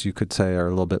 I guess you could say, are a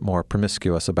little bit more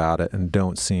promiscuous about it and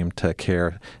don't seem to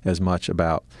care as much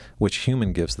about which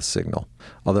human gives the signal.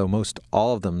 Although most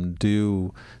all of them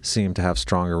do seem to have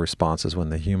stronger responses when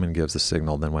the human gives the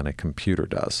signal than when a computer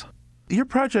does. Your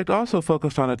project also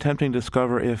focused on attempting to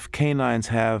discover if canines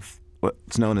have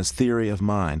what's known as theory of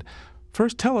mind.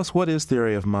 First, tell us what is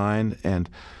theory of mind, and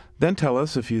then tell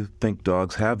us if you think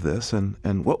dogs have this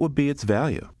and what would be its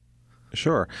value.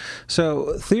 Sure.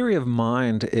 So theory of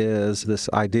mind is this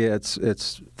idea,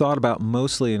 it's thought about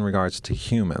mostly in regards to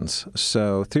humans.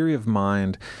 So theory of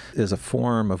mind is a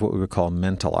form of what we would call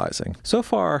mentalizing. So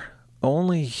far,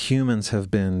 only humans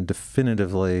have been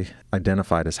definitively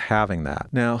identified as having that.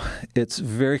 Now, it's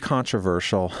very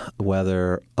controversial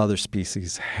whether other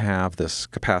species have this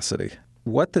capacity.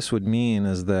 What this would mean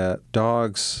is that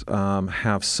dogs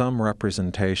have some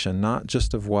representation, not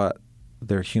just of what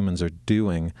their humans are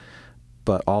doing,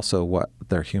 but also what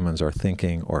their humans are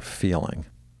thinking or feeling.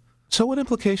 So what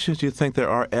implications do you think there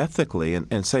are ethically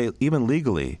and say even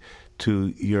legally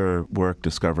to your work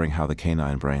discovering how the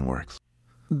canine brain works?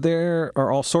 There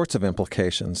are all sorts of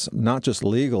implications, not just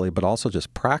legally, but also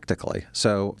just practically.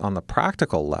 So on the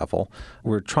practical level,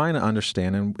 we're trying to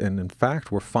understand, and in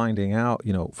fact, we're finding out,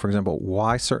 for example,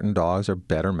 why certain dogs are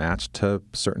better matched to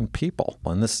certain people.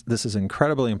 And this is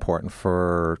incredibly important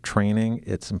for training.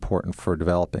 It's important for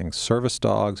developing service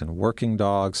dogs and working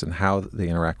dogs and how they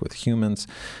interact with humans.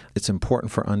 It's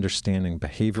important for understanding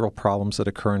behavioral problems that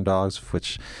occur in dogs, of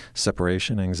which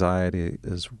separation anxiety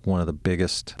is one of the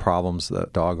biggest problems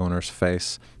that dog owners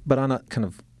face. But on a kind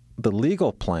of the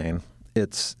legal plane,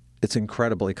 it's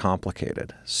incredibly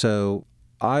complicated. So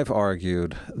I've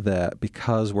argued that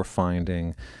because we're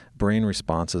finding brain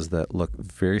responses that look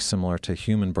very similar to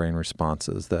human brain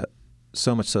responses, that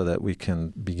so much so that we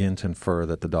can begin to infer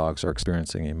that the dogs are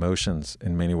experiencing emotions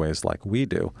in many ways like we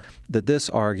do, that this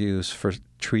argues for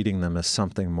treating them as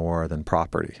something more than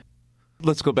property.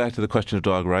 Let's go back to the question of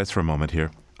dog rights for a moment here.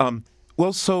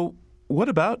 So what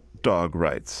about dog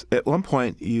rights? At one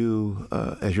point, you,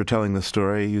 as you're telling the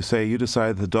story, you say you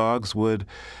decided the dogs would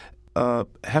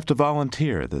have to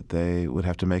volunteer, that they would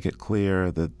have to make it clear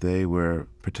that they were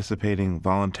participating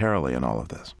voluntarily in all of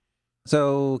this.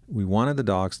 So we wanted the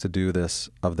dogs to do this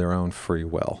of their own free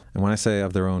will. And when I say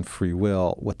of their own free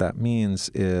will, what that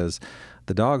means is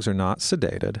the dogs are not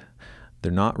sedated.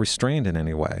 They're not restrained in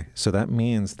any way. So that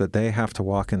means that they have to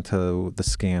walk into the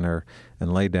scanner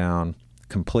and lay down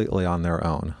completely on their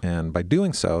own. And by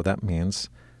doing so, that means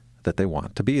that they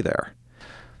want to be there.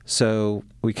 So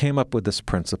we came up with this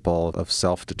principle of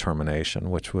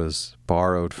self-determination, which was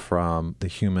borrowed from the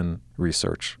human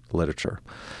research literature.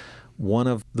 One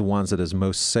of the ones that is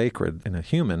most sacred in a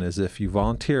human is if you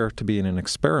volunteer to be in an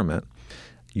experiment,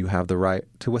 you have the right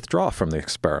to withdraw from the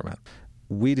experiment.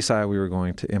 We decided we were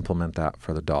going to implement that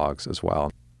for the dogs as well.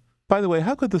 By the way,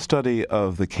 how could the study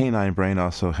of the canine brain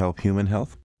also help human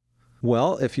health?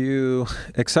 Well, if you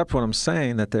accept what I'm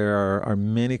saying, that there are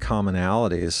many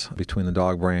commonalities between the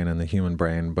dog brain and the human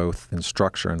brain, both in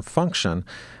structure and function,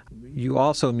 you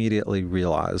also immediately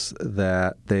realize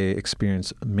that they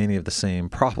experience many of the same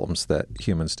problems that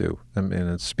humans do,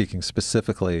 and speaking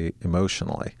specifically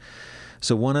emotionally.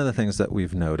 So one of the things that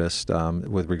we've noticed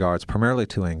with regards primarily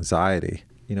to anxiety,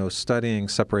 studying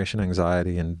separation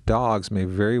anxiety in dogs may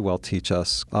very well teach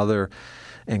us other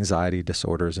anxiety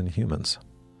disorders in humans.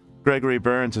 Gregory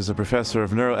Burns is a professor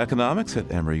of neuroeconomics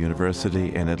at Emory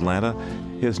University in Atlanta.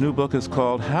 His new book is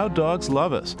called How Dogs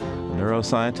Love Us. A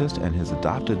neuroscientist and his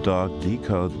adopted dog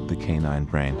decode the canine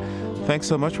brain. Thanks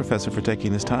so much, Professor, for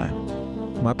taking this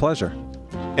time. My pleasure.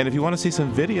 And if you want to see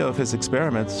some video of his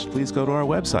experiments, please go to our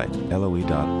website,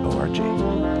 loe.org.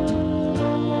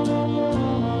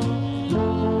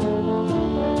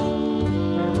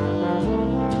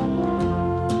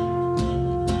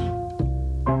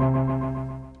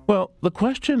 Well, The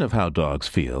question of how dogs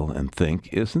feel and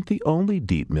think isn't the only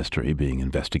deep mystery being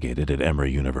investigated at Emory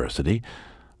University.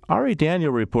 Ari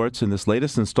Daniel reports in this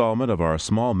latest installment of our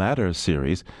Small Matters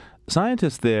series,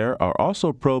 scientists there are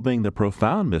also probing the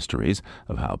profound mysteries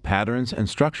of how patterns and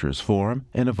structures form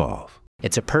and evolve.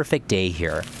 It's a perfect day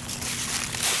here.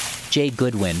 Jay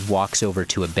Goodwin walks over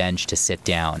to a bench to sit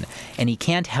down, and he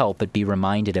can't help but be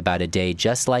reminded about a day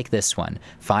just like this one,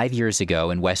 5 years ago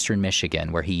in western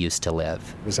Michigan, where he used to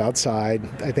live. I was outside.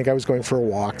 I think I was going for a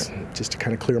walk just to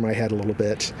kind of clear my head a little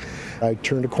bit. I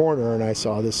turned a corner and I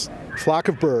saw this flock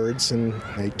of birds, and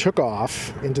they took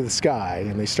off into the sky,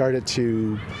 and they started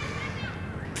to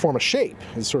form a shape.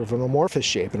 It's sort of an amorphous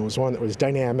shape, and it was one that was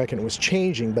dynamic and it was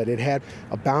changing, but it had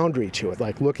a boundary to it,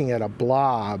 like looking at a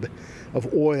blob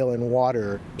of oil and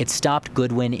water. It stopped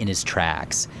Goodwin in his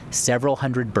tracks, several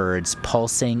hundred birds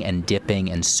pulsing and dipping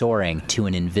and soaring to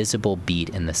an invisible beat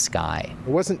in the sky.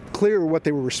 It wasn't clear what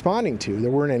they were responding to.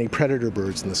 There weren't any predator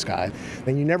birds in the sky,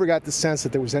 and you never got the sense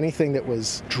that there was anything that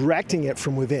was directing it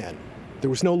from within. There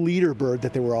was no leader bird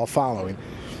that they were all following,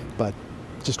 but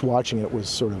just watching it was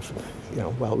sort of,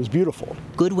 it was beautiful.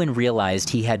 Goodwin realized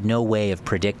he had no way of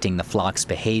predicting the flock's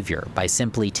behavior by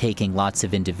simply taking lots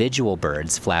of individual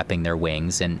birds flapping their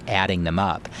wings and adding them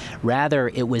up. Rather,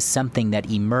 it was something that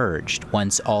emerged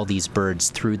once all these birds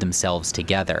threw themselves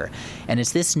together. And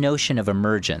it's this notion of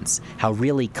emergence, how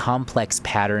really complex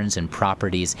patterns and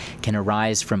properties can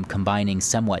arise from combining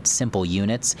somewhat simple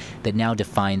units, that now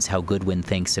defines how Goodwin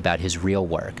thinks about his real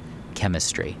work,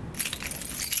 chemistry.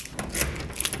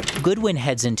 Goodwin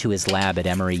heads into his lab at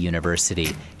Emory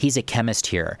University. He's a chemist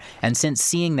here, and since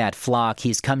seeing that flock,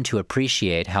 he's come to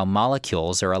appreciate how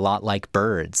molecules are a lot like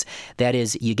birds. That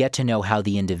is, you get to know how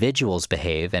the individuals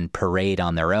behave and parade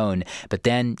on their own, but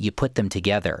then you put them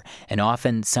together, and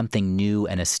often something new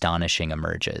and astonishing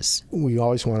emerges. We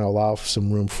always want to allow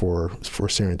some room for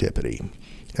serendipity,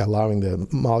 allowing the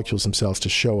molecules themselves to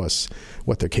show us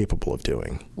what they're capable of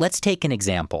doing. Let's take an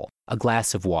example, a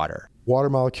glass of water.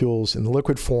 Water molecules in the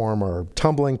liquid form are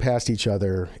tumbling past each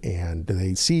other, and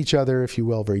they see each other, if you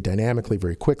will, very dynamically,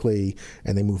 very quickly,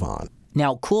 and they move on.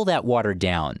 Now, cool that water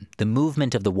down. The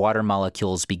movement of the water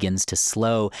molecules begins to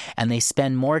slow, and they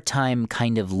spend more time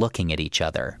kind of looking at each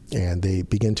other. And they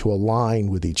begin to align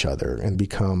with each other and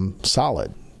become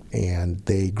solid. And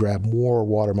they grab more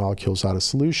water molecules out of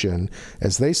solution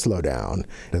as they slow down,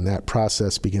 and that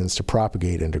process begins to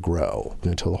propagate and to grow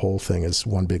until the whole thing is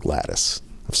one big lattice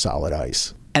of solid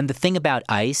ice. And the thing about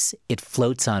ice, it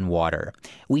floats on water.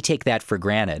 We take that for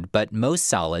granted, but most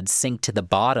solids sink to the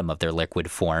bottom of their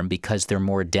liquid form because they're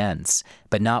more dense.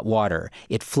 But not water.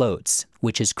 It floats,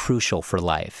 which is crucial for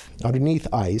life. Underneath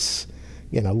ice,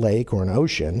 in a lake or an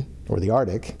ocean or the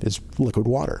Arctic, is liquid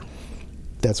water.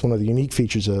 That's one of the unique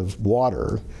features of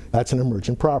water. That's an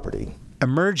emergent property.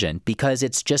 Emergent because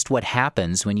it's just what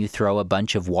happens when you throw a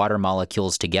bunch of water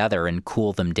molecules together and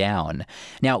cool them down.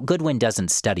 Now, Goodwin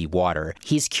doesn't study water.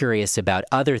 He's curious about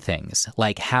other things,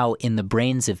 like how in the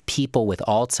brains of people with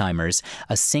Alzheimer's,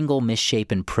 a single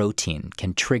misshapen protein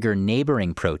can trigger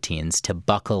neighboring proteins to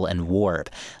buckle and warp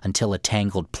until a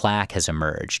tangled plaque has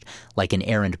emerged, like an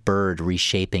errant bird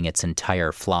reshaping its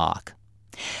entire flock.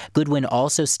 Goodwin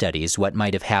also studies what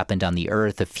might have happened on the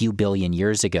Earth a few billion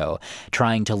years ago,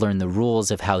 trying to learn the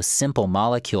rules of how simple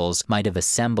molecules might have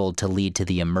assembled to lead to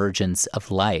the emergence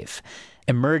of life.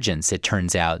 Emergence, it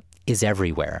turns out, is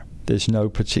everywhere. There's no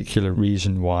particular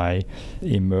reason why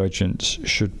emergence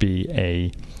should be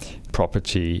a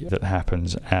property that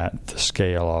happens at the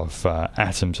scale of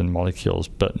atoms and molecules,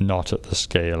 but not at the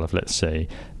scale of, let's say,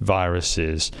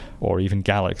 viruses or even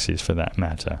galaxies for that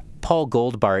matter. Paul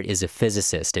Goldbart is a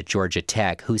physicist at Georgia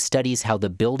Tech who studies how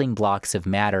the building blocks of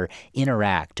matter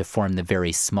interact to form the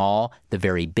very small, the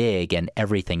very big, and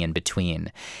everything in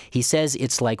between. He says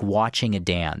it's like watching a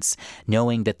dance,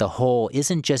 knowing that the whole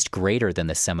isn't just greater than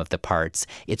the sum of the parts,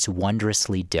 it's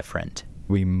wondrously different.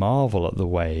 We marvel at the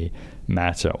way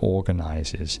matter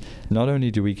organizes. Not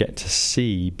only do we get to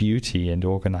see beauty and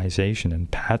organization and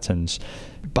patterns,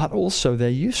 but also they're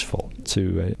useful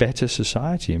to a better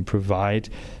society and provide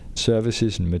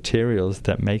services and materials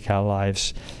that make our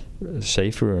lives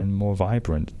safer and more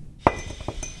vibrant.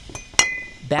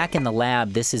 Back in the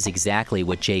lab, this is exactly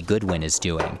what Jay Goodwin is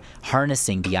doing,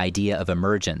 harnessing the idea of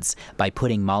emergence by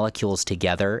putting molecules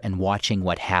together and watching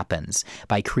what happens,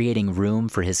 by creating room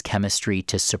for his chemistry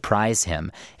to surprise him,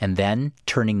 and then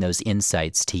turning those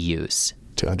insights to use.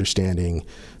 To understanding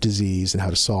disease and how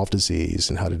to solve disease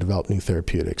and how to develop new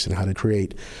therapeutics and how to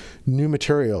create new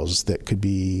materials that could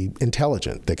be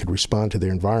intelligent, that could respond to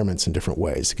their environments in different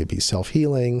ways. It could be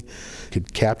self-healing,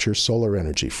 could capture solar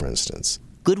energy, for instance.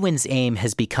 Goodwin's aim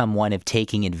has become one of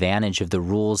taking advantage of the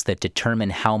rules that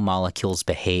determine how molecules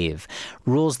behave,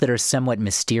 rules that are somewhat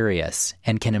mysterious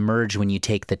and can emerge when you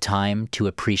take the time to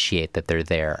appreciate that they're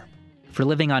there. For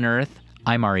Living on Earth,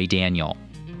 I'm Ari Daniel.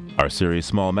 Our series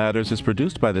Small Matters is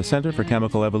produced by the Center for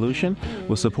Chemical Evolution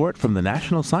with support from the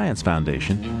National Science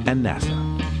Foundation and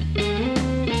NASA.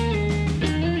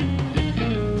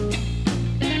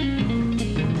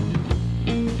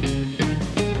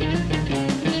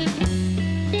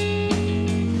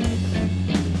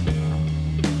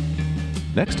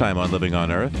 Next time on Living on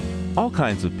Earth, all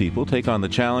kinds of people take on the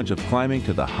challenge of climbing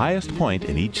to the highest point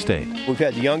in each state. We've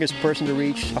had the youngest person to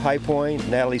reach a high point,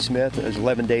 Natalie Smith, is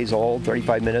 11 days old,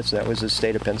 35 minutes. That was the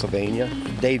state of Pennsylvania.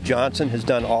 Dave Johnson has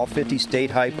done all 50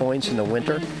 state high points in the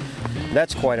winter.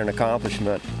 That's quite an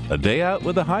accomplishment. A day out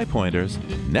with the high pointers,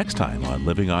 next time on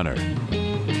Living on Earth.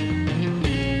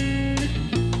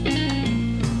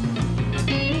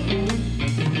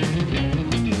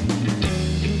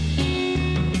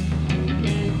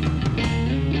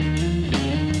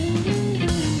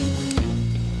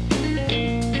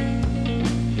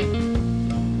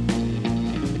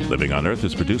 Living on Earth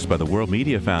is produced by the World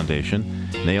Media Foundation.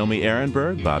 Naomi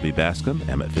Ehrenberg, Bobby Bascom,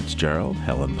 Emmett Fitzgerald,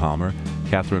 Helen Palmer,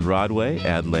 Catherine Rodway,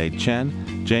 Adelaide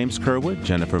Chen, James Kerwood,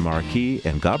 Jennifer Marquis,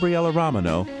 and Gabriella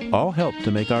Romano all helped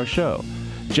to make our show.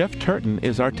 Jeff Turton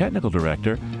is our technical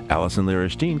director. Allison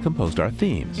Lierstein composed our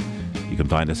themes. You can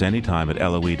find us anytime at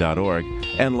LOE.org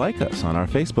and like us on our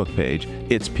Facebook page.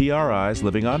 It's PRI's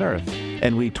Living on Earth,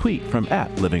 and we tweet from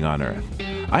 @LivingOnEarth.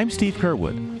 I'm Steve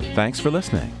Kerwood. Thanks for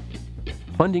listening.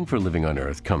 Funding for Living on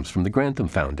Earth comes from the Grantham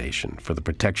Foundation for the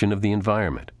Protection of the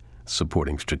Environment,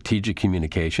 supporting strategic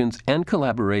communications and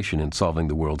collaboration in solving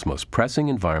the world's most pressing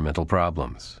environmental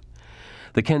problems.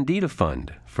 The Candida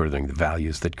Fund, furthering the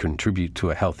values that contribute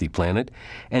to a healthy planet,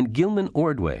 and Gilman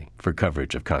Ordway for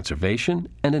coverage of conservation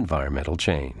and environmental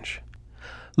change.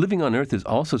 Living on Earth is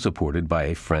also supported by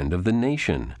a Friend of the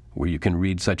Nation, where you can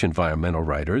read such environmental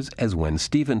writers as Wen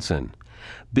Stevenson,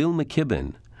 Bill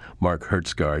McKibben, Mark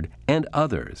Hertzgaard, and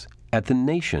others at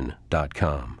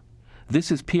thenation.com. This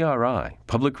is PRI,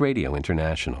 Public Radio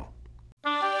International.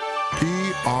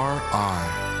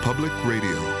 PRI, Public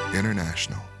Radio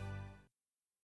International.